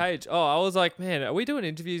media. On our page. Oh, I was like, man, are we doing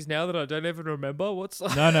interviews now that I don't even remember? What's... No.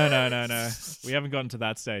 We haven't gotten to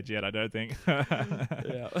that stage yet, I don't think.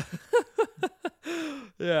 Yeah.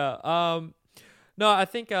 Yeah. No, I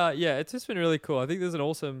think, it's just been really cool. I think there's an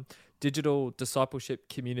awesome digital discipleship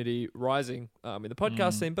community rising in the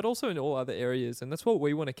podcast scene, but also in all other areas. And that's what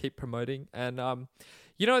we want to keep promoting. And, at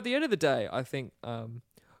the end of the day, I think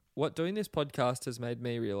what doing this podcast has made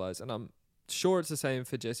me realize, and I'm sure it's the same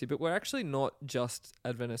for Jesse, but we're actually not just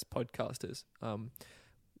Adventist podcasters.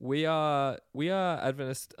 We are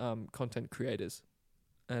Adventist content creators.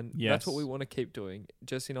 And that's what we want to keep doing.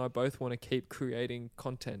 Jesse and I both want to keep creating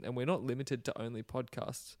content, and we're not limited to only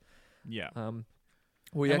podcasts. Yeah.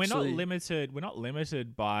 We're not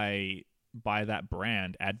limited by that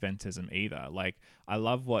brand Adventism either. Like, I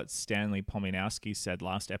love what Stanley Pominowski said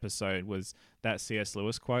last episode, was that C.S.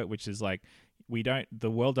 Lewis quote, which is like, the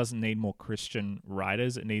world doesn't need more Christian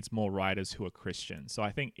writers, it needs more writers who are Christian. So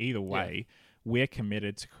I think either way, we're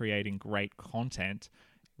committed to creating great content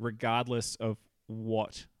regardless of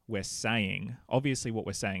what we're saying. Obviously what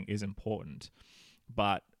we're saying is important,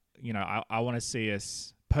 but I want to see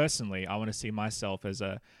us personally, I want to see myself as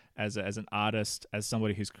an artist, as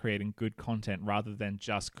somebody who's creating good content rather than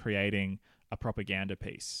just creating a propaganda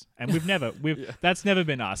piece. And that's never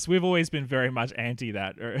been us. We've always been very much anti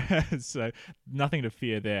that. So nothing to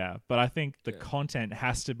fear there. But I think the content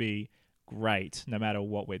has to be great no matter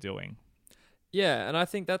what we're doing. Yeah, and I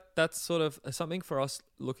think that's sort of something for us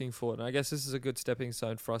looking forward. And I guess this is a good stepping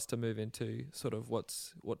stone for us to move into sort of what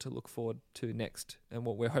to look forward to next and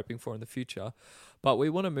what we're hoping for in the future. But we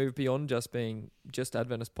want to move beyond just being just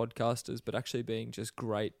Adventist podcasters, but actually being just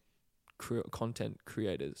great content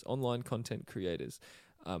creators, online content creators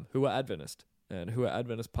who are Adventist and who are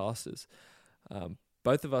Adventist pastors.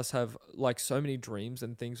 Both of us have like so many dreams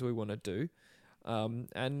and things we want to do.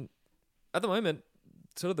 And at the moment,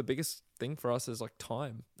 sort of the biggest thing for us is like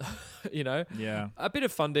time, Yeah. A bit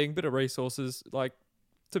of funding, bit of resources. Like,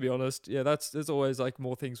 to be honest, there's always like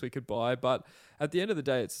more things we could buy, but at the end of the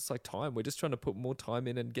day, it's just like time. We're just trying to put more time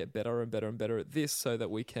in and get better and better and better at this so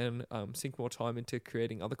that we can sink more time into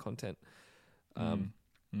creating other content. And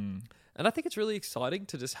I think it's really exciting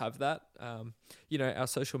to just have that, our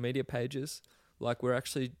social media pages, like we're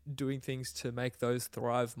actually doing things to make those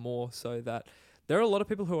thrive more so that there are a lot of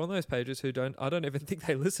people who are on those pages who I don't even think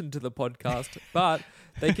they listen to the podcast, but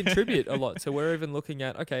they contribute a lot. So we're even looking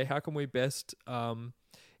at, okay, how can we best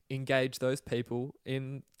engage those people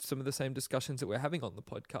in some of the same discussions that we're having on the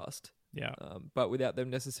podcast? Yeah. But without them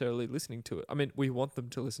necessarily listening to it. I mean, we want them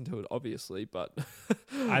to listen to it, obviously, but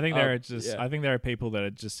I think there are people that are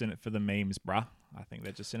just in it for the memes, bruh. I think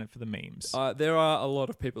they're just in it for the memes. There are a lot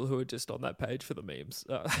of people who are just on that page for the memes.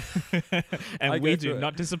 And we do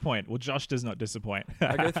not disappoint. Well, Josh does not disappoint.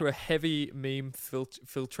 I go through a heavy meme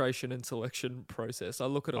filtration and selection process. I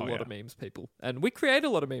look at a lot of memes, people. And we create a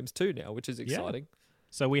lot of memes too now, which is exciting. Yeah.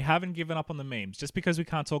 So we haven't given up on the memes. Just because we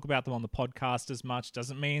can't talk about them on the podcast as much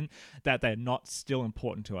doesn't mean that they're not still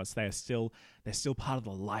important to us. They're still part of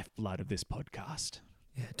the lifeblood of this podcast.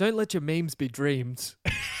 Yeah, don't let your memes be dreams.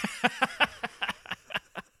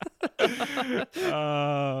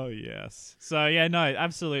 Oh yes. So yeah, no,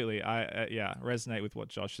 absolutely. I resonate with what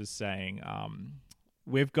Josh is saying.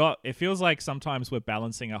 It feels like sometimes we're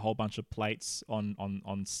balancing a whole bunch of plates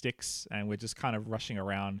on sticks, and we're just kind of rushing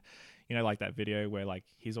around. Like that video where like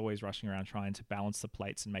he's always rushing around trying to balance the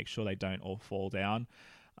plates and make sure they don't all fall down.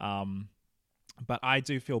 But I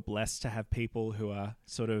do feel blessed to have people who are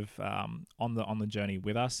sort of on the journey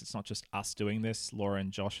with us. It's not just us doing this. Laura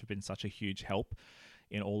and Josh have been such a huge help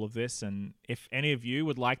in all of this. And if any of you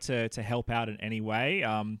would like to help out in any way,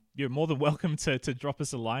 you're more than welcome to drop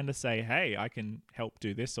us a line to say, hey, I can help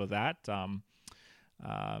do this or that. So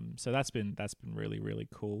that's been really, really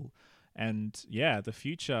cool. And yeah, the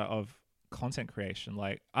future of content creation,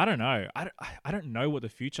 like, I don't know. I don't know what the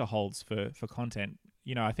future holds for content.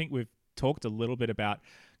 I think we've talked a little bit about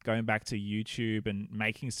going back to YouTube and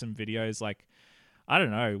making some videos. Like, I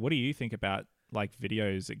don't know. What do you think about like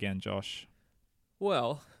videos again, Josh?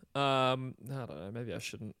 Well, I don't know. Maybe I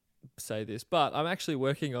shouldn't say this, but I'm actually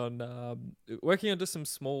working on just some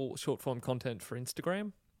small short form content for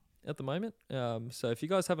Instagram at the moment. So if you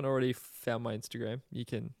guys haven't already found my Instagram, you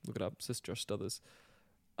can look it up. It's just Josh Stothers.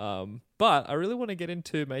 But I really want to get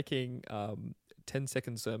into making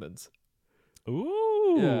 10-second sermons. Ooh.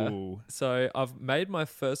 Yeah. So I've made my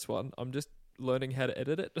first one. I'm just learning how to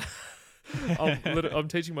edit it. I'm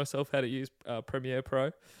teaching myself how to use Premiere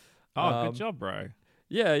Pro. Oh, good job, bro.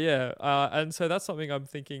 Yeah. And so that's something I'm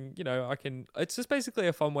thinking, it's just basically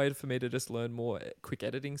a fun way for me to just learn more quick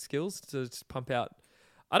editing skills to just pump out.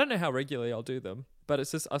 I don't know how regularly I'll do them, but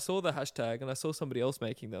it's just, I saw the hashtag and I saw somebody else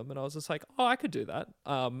making them and I was just like, oh, I could do that.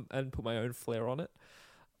 And put my own flair on it.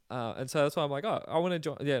 And so that's why I'm like, oh, I want to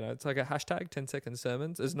join. Yeah, no, it's like a hashtag 10-second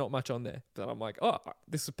sermons. There's not much on there, but I'm like, oh,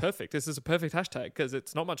 this is perfect. This is a perfect hashtag because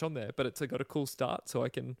it's not much on there, but it's got a cool start, so I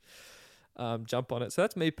can jump on it. So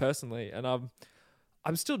that's me personally, and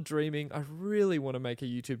I'm still dreaming. I really want to make a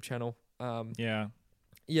YouTube channel.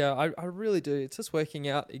 Yeah, I really do. It's just working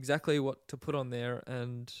out exactly what to put on there,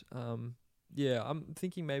 and I'm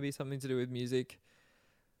thinking maybe something to do with music,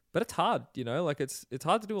 but it's hard. Like it's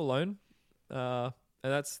hard to do alone.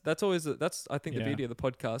 And that's always I think the beauty of the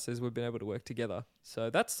podcast is we've been able to work together. So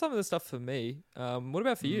that's some of the stuff for me. What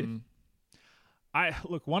about for you?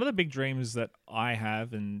 Look, one of the big dreams that I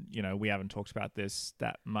have, and we haven't talked about this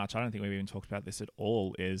that much. I don't think we've even talked about this at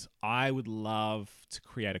all. Is I would love to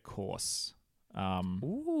create a course.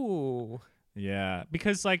 Ooh. Yeah,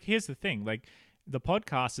 because like here's the thing, like the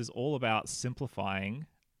podcast is all about simplifying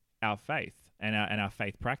our faith. And our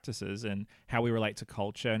faith practices and how we relate to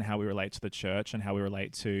culture and how we relate to the church and how we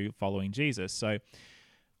relate to following Jesus. So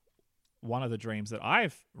one of the dreams that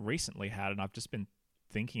I've recently had, and I've just been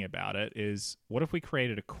thinking about it, is what if we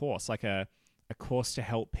created a course, like a course to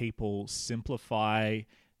help people simplify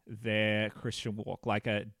their Christian walk, like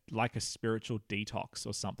a spiritual detox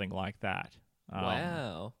or something like that.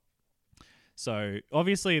 Wow. So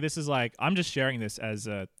obviously this is like, I'm just sharing this as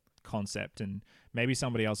a concept, and maybe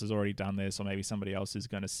somebody else has already done this, or maybe somebody else is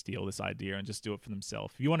going to steal this idea and just do it for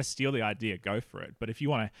themselves. If you want to steal the idea, go for it. But if you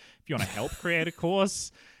want to help create a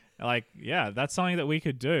course, like, yeah, that's something that we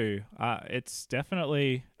could do. It's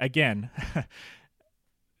definitely, again,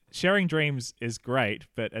 sharing dreams is great,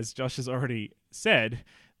 but as Josh has already said,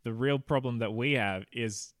 the real problem that we have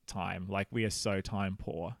is time. Like, we are so time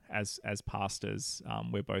poor as pastors.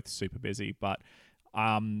 We're both super busy, but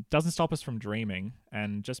doesn't stop us from dreaming.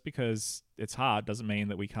 And just because it's hard doesn't mean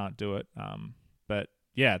that we can't do it. But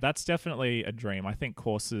yeah, that's definitely a dream. I think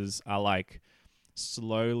courses are like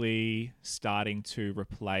slowly starting to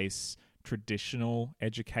replace traditional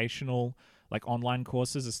educational, like online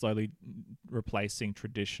courses are slowly replacing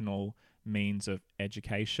traditional means of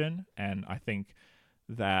education. And I think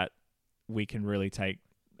that we can really pay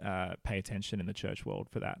attention in the church world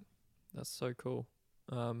for that. That's so cool.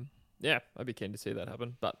 Yeah, I'd be keen to see that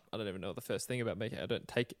happen, but I don't even know the first thing about making it. I don't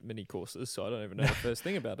take many courses, so I don't even know the first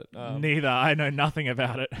thing about it. Neither. I know nothing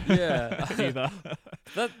about it. Yeah. Neither.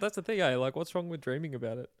 That's the thing, like, what's wrong with dreaming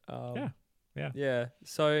about it? Yeah.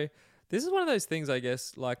 So this is one of those things, I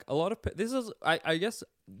guess, like a lot of, I guess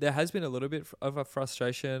there has been a little bit of a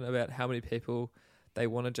frustration about how many people, they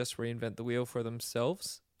want to just reinvent the wheel for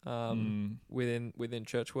themselves within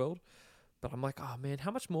church world. But I'm like, oh man, how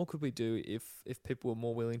much more could we do if people were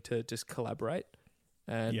more willing to just collaborate?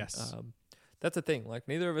 And yes. That's the thing. Like,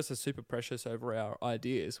 neither of us are super precious over our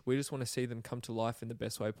ideas. We just want to see them come to life in the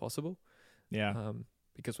best way possible. Yeah.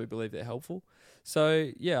 Because we believe they're helpful. So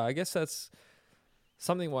yeah, I guess that's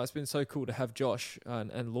something why it's been so cool to have Josh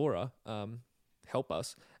and Laura help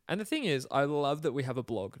us. And the thing is, I love that we have a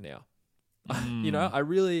blog now. I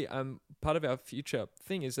really part of our future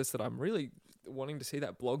thing is just that I'm really wanting to see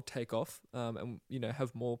that blog take off, and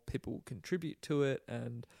have more people contribute to it,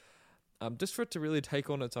 and just for it to really take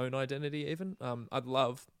on its own identity. Even I'd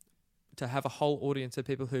love to have a whole audience of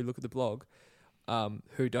people who look at the blog,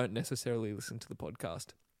 who don't necessarily listen to the podcast.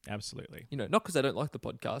 Absolutely. Not because they don't like the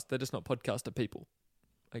podcast; they're just not podcaster people,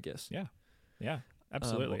 I guess. Yeah,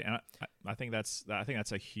 absolutely. And I think that's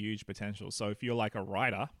a huge potential. So if you're like a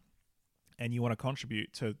writer and you want to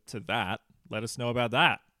contribute to that, let us know about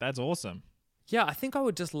that. That's awesome. Yeah, I think I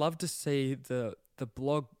would just love to see the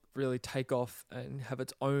blog really take off and have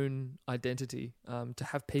its own identity. To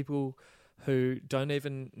have people who don't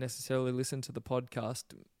even necessarily listen to the podcast,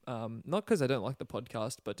 not because they don't like the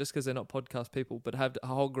podcast, but just because they're not podcast people, but have a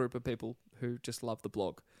whole group of people who just love the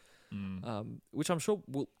blog, which I'm sure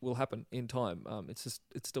will happen in time. It's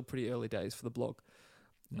still pretty early days for the blog.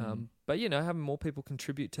 But having more people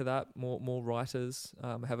contribute to that, more writers,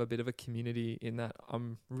 have a bit of a community in that.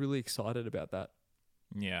 I'm really excited about that.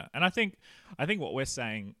 Yeah, and I think what we're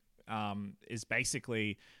saying is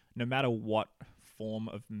basically no matter what form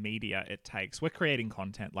of media it takes, we're creating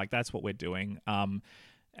content. Like that's what we're doing.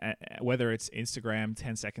 Whether it's Instagram,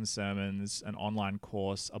 10-second sermons, an online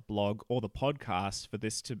course, a blog, or the podcast,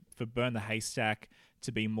 for Burn the Haystack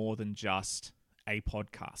to be more than just a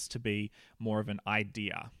podcast, to be more of an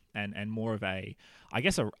idea and more of a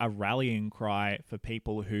rallying cry for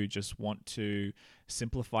people who just want to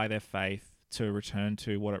simplify their faith, to return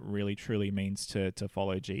to what it really truly means to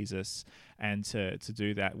follow Jesus, and to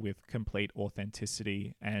do that with complete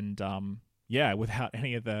authenticity and without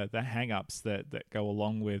any of the hang-ups that go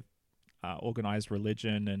along with organized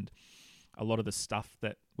religion and a lot of the stuff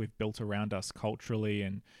that we've built around us culturally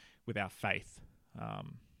and with our faith.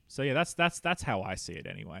 That's how I see it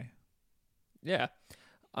anyway. Yeah.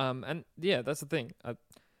 That's the thing.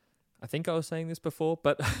 I think I was saying this before,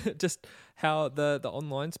 but just how the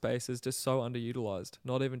online space is just so underutilized,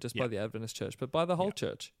 not even just by the Adventist church, but by the whole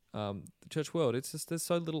church, the church world. It's just, there's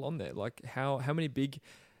so little on there. Like how many big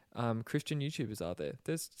Christian YouTubers are there?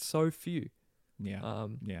 There's so few. Yeah.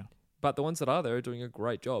 But the ones that are there are doing a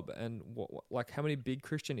great job. And like how many big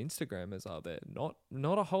Christian Instagrammers are there?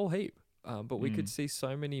 Not a whole heap. But we could see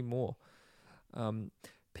so many more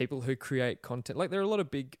people who create content. Like there are a lot of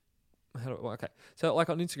big. So like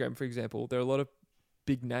on Instagram, for example, there are a lot of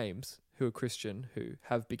big names who are Christian who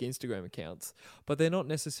have big Instagram accounts, but they're not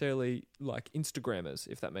necessarily like Instagrammers,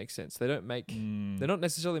 if that makes sense. They don't make. They're not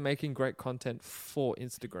necessarily making great content for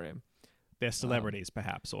Instagram. They're celebrities,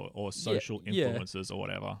 perhaps, or social influencers or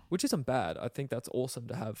whatever. Which isn't bad. I think that's awesome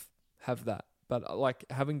to have that. But like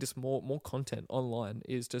having just more content online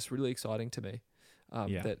is just really exciting to me.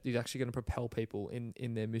 That is actually going to propel people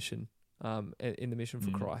in their mission, in the mission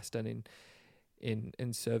for Christ, and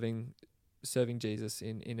in serving Jesus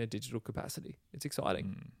in a digital capacity. It's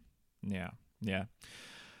exciting. Yeah.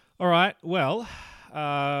 All right. Well,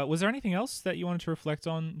 was there anything else that you wanted to reflect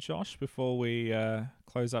on, Josh, before we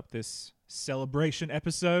close up this celebration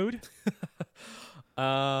episode?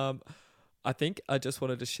 I think I just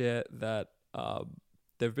wanted to share that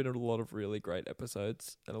there have been a lot of really great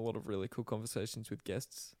episodes and a lot of really cool conversations with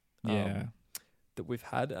guests that we've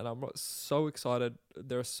had, and I'm so excited.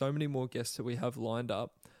 There are so many more guests that we have lined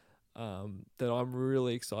up that I'm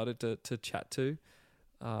really excited to chat to.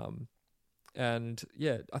 And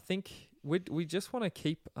yeah, I think we just want to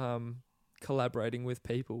keep collaborating with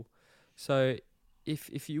people. So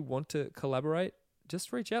if you want to collaborate,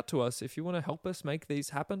 just reach out to us. If you want to help us make these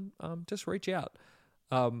happen, just reach out.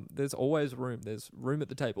 There's always room. There's room at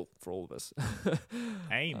the table for all of us.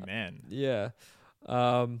 Amen.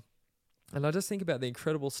 And I just think about the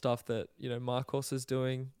incredible stuff that, Marcos is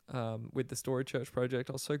doing with the Story Church project.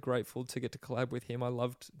 I was so grateful to get to collab with him. I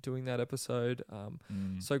loved doing that episode.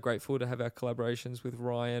 So grateful to have our collaborations with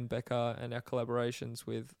Ryan, Becca, and our collaborations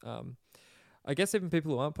with, I guess, even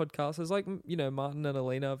people who aren't podcasters, like, Martin and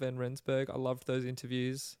Alina Van Rensburg. I loved those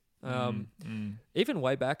interviews. Even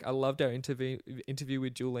way back, I loved our interview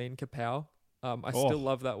with Julene Kapow. I still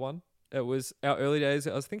love that one. It was our early days.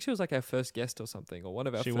 I think she was like our first guest or something, or one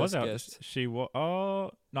of our first guests. She was.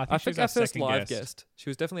 Oh no, I think our first second live guest. She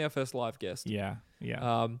was definitely our first live guest. Yeah.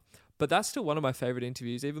 But that's still one of my favorite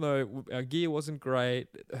interviews, even though our gear wasn't great.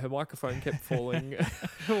 Her microphone kept falling.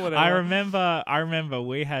 Whatever. I remember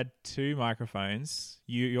we had two microphones,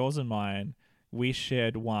 yours and mine. We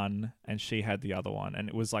shared one, and she had the other one, and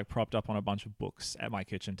it was like propped up on a bunch of books at my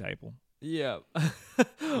kitchen table. Yeah. It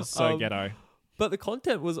was so ghetto. But the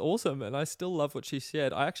content was awesome, and I still love what she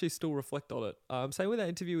shared. I actually still reflect on it. Same with that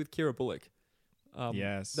interview with Kira Bullock.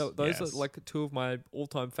 Yes. Those are like two of my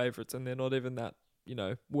all-time favorites, and they're not even that,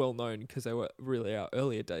 well known because they were really our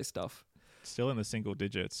earlier day stuff. Still in the single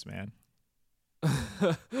digits, man.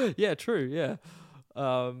 Yeah, true. Yeah.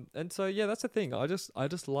 And so, yeah, that's the thing. I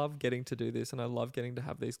just love getting to do this, and I love getting to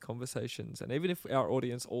have these conversations. And even if our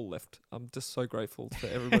audience all left, I'm just so grateful for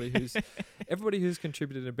everybody who's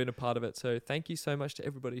contributed and been a part of it. So thank you so much to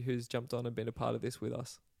everybody who's jumped on and been a part of this with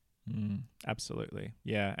us. Absolutely.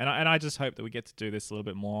 Yeah. And I just hope that we get to do this a little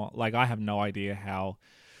bit more. Like, I have no idea how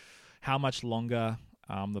much longer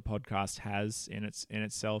the podcast has in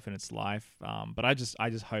itself in its life, but I just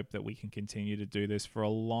hope that we can continue to do this for a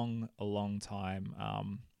long time. A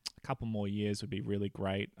couple more years would be really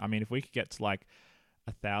great. I mean, if we could get to like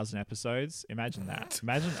 1,000 episodes. Imagine that.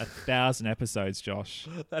 Imagine 1,000 episodes, Josh.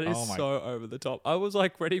 That is Oh my- so over the top. I was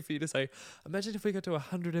like ready for you to say, imagine if we got to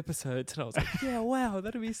 100 episodes. And I was like, yeah, wow,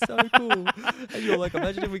 that'd be so cool. And you're like,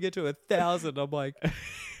 imagine if we get to 1,000. I'm like,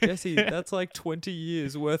 Jesse, that's like 20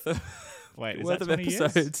 years worth of, Wait, is worth that of 20 years?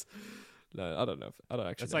 episodes. No, I don't know. I don't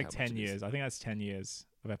actually That's know like how much 10 it is. years. I think that's 10 years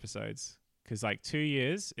of episodes. Because like 2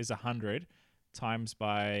 years is 100 times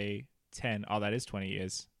by 10. Oh, that is 20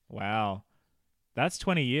 years. Wow. That's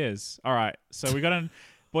 20 years. All right. So we got to,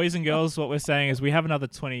 boys and girls, what we're saying is we have another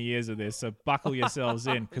 20 years of this. So buckle yourselves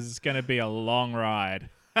in because it's going to be a long ride.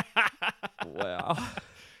 Wow.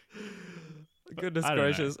 Goodness I don't know.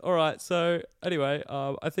 gracious. All right. So anyway,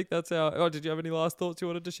 I think that's our. Oh, did you have any last thoughts you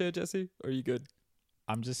wanted to share, Jesse? Or are you good?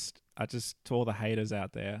 I just, to all the haters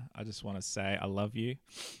out there, I just want to say I love you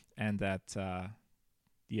and that,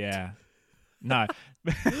 yeah. No.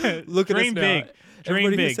 Look at us Dream now. big. Dream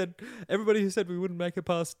Everybody big. Everybody who said we wouldn't make it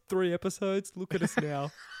past 3 episodes, look at us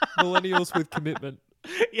now. Millennials with commitment.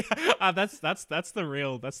 Yeah, that's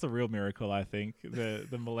the real miracle. I think the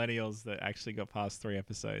millennials that actually got past 3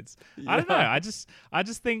 episodes. I don't know. I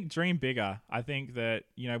just think dream bigger. I think that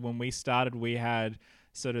when we started, we had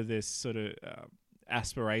sort of this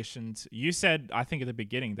aspirations. You said, I think at the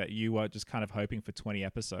beginning, that you were just kind of hoping for 20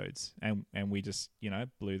 episodes, and we just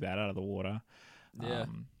blew that out of the water. Yeah.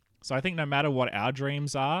 So I think no matter what our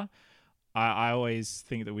dreams are, I always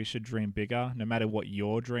think that we should dream bigger, no matter what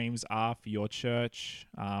your dreams are for your church,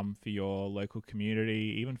 for your local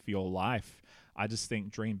community, even for your life. I just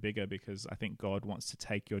think dream bigger because I think God wants to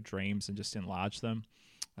take your dreams and just enlarge them.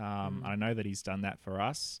 I know that he's done that for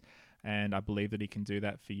us, and I believe that he can do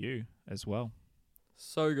that for you as well.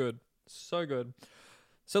 So good. So good.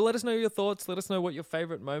 So let us know your thoughts. Let us know what your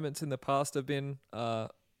favorite moments in the past have been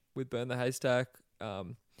with Burn the Haystack.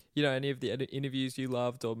 Any of the interviews you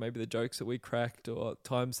loved, or maybe the jokes that we cracked, or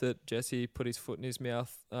times that Jesse put his foot in his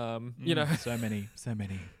mouth. So many.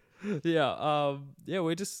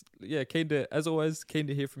 We're just keen to, as always, keen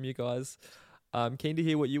to hear from you guys. Keen to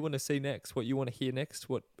hear what you want to see next, what you want to hear next,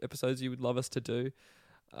 what episodes you would love us to do.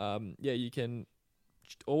 You can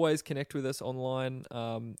always connect with us online.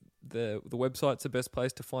 The website's the best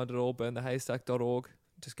place to find it all, burnthehaystack.org.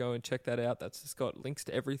 Just go and check that out. That's just got links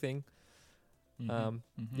to everything. And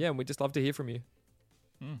we'd just love to hear from you.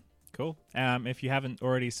 Cool. If you haven't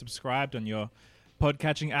already subscribed on your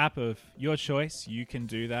podcatching app of your choice, you can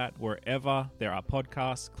do that wherever there are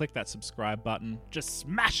podcasts. Click that subscribe button. Just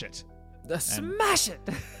smash it. Smash it.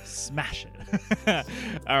 Smash it.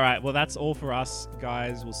 All right. Well, that's all for us,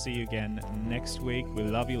 guys. We'll see you again next week. We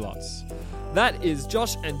love you lots. That is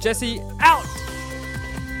Josh and Jesse out.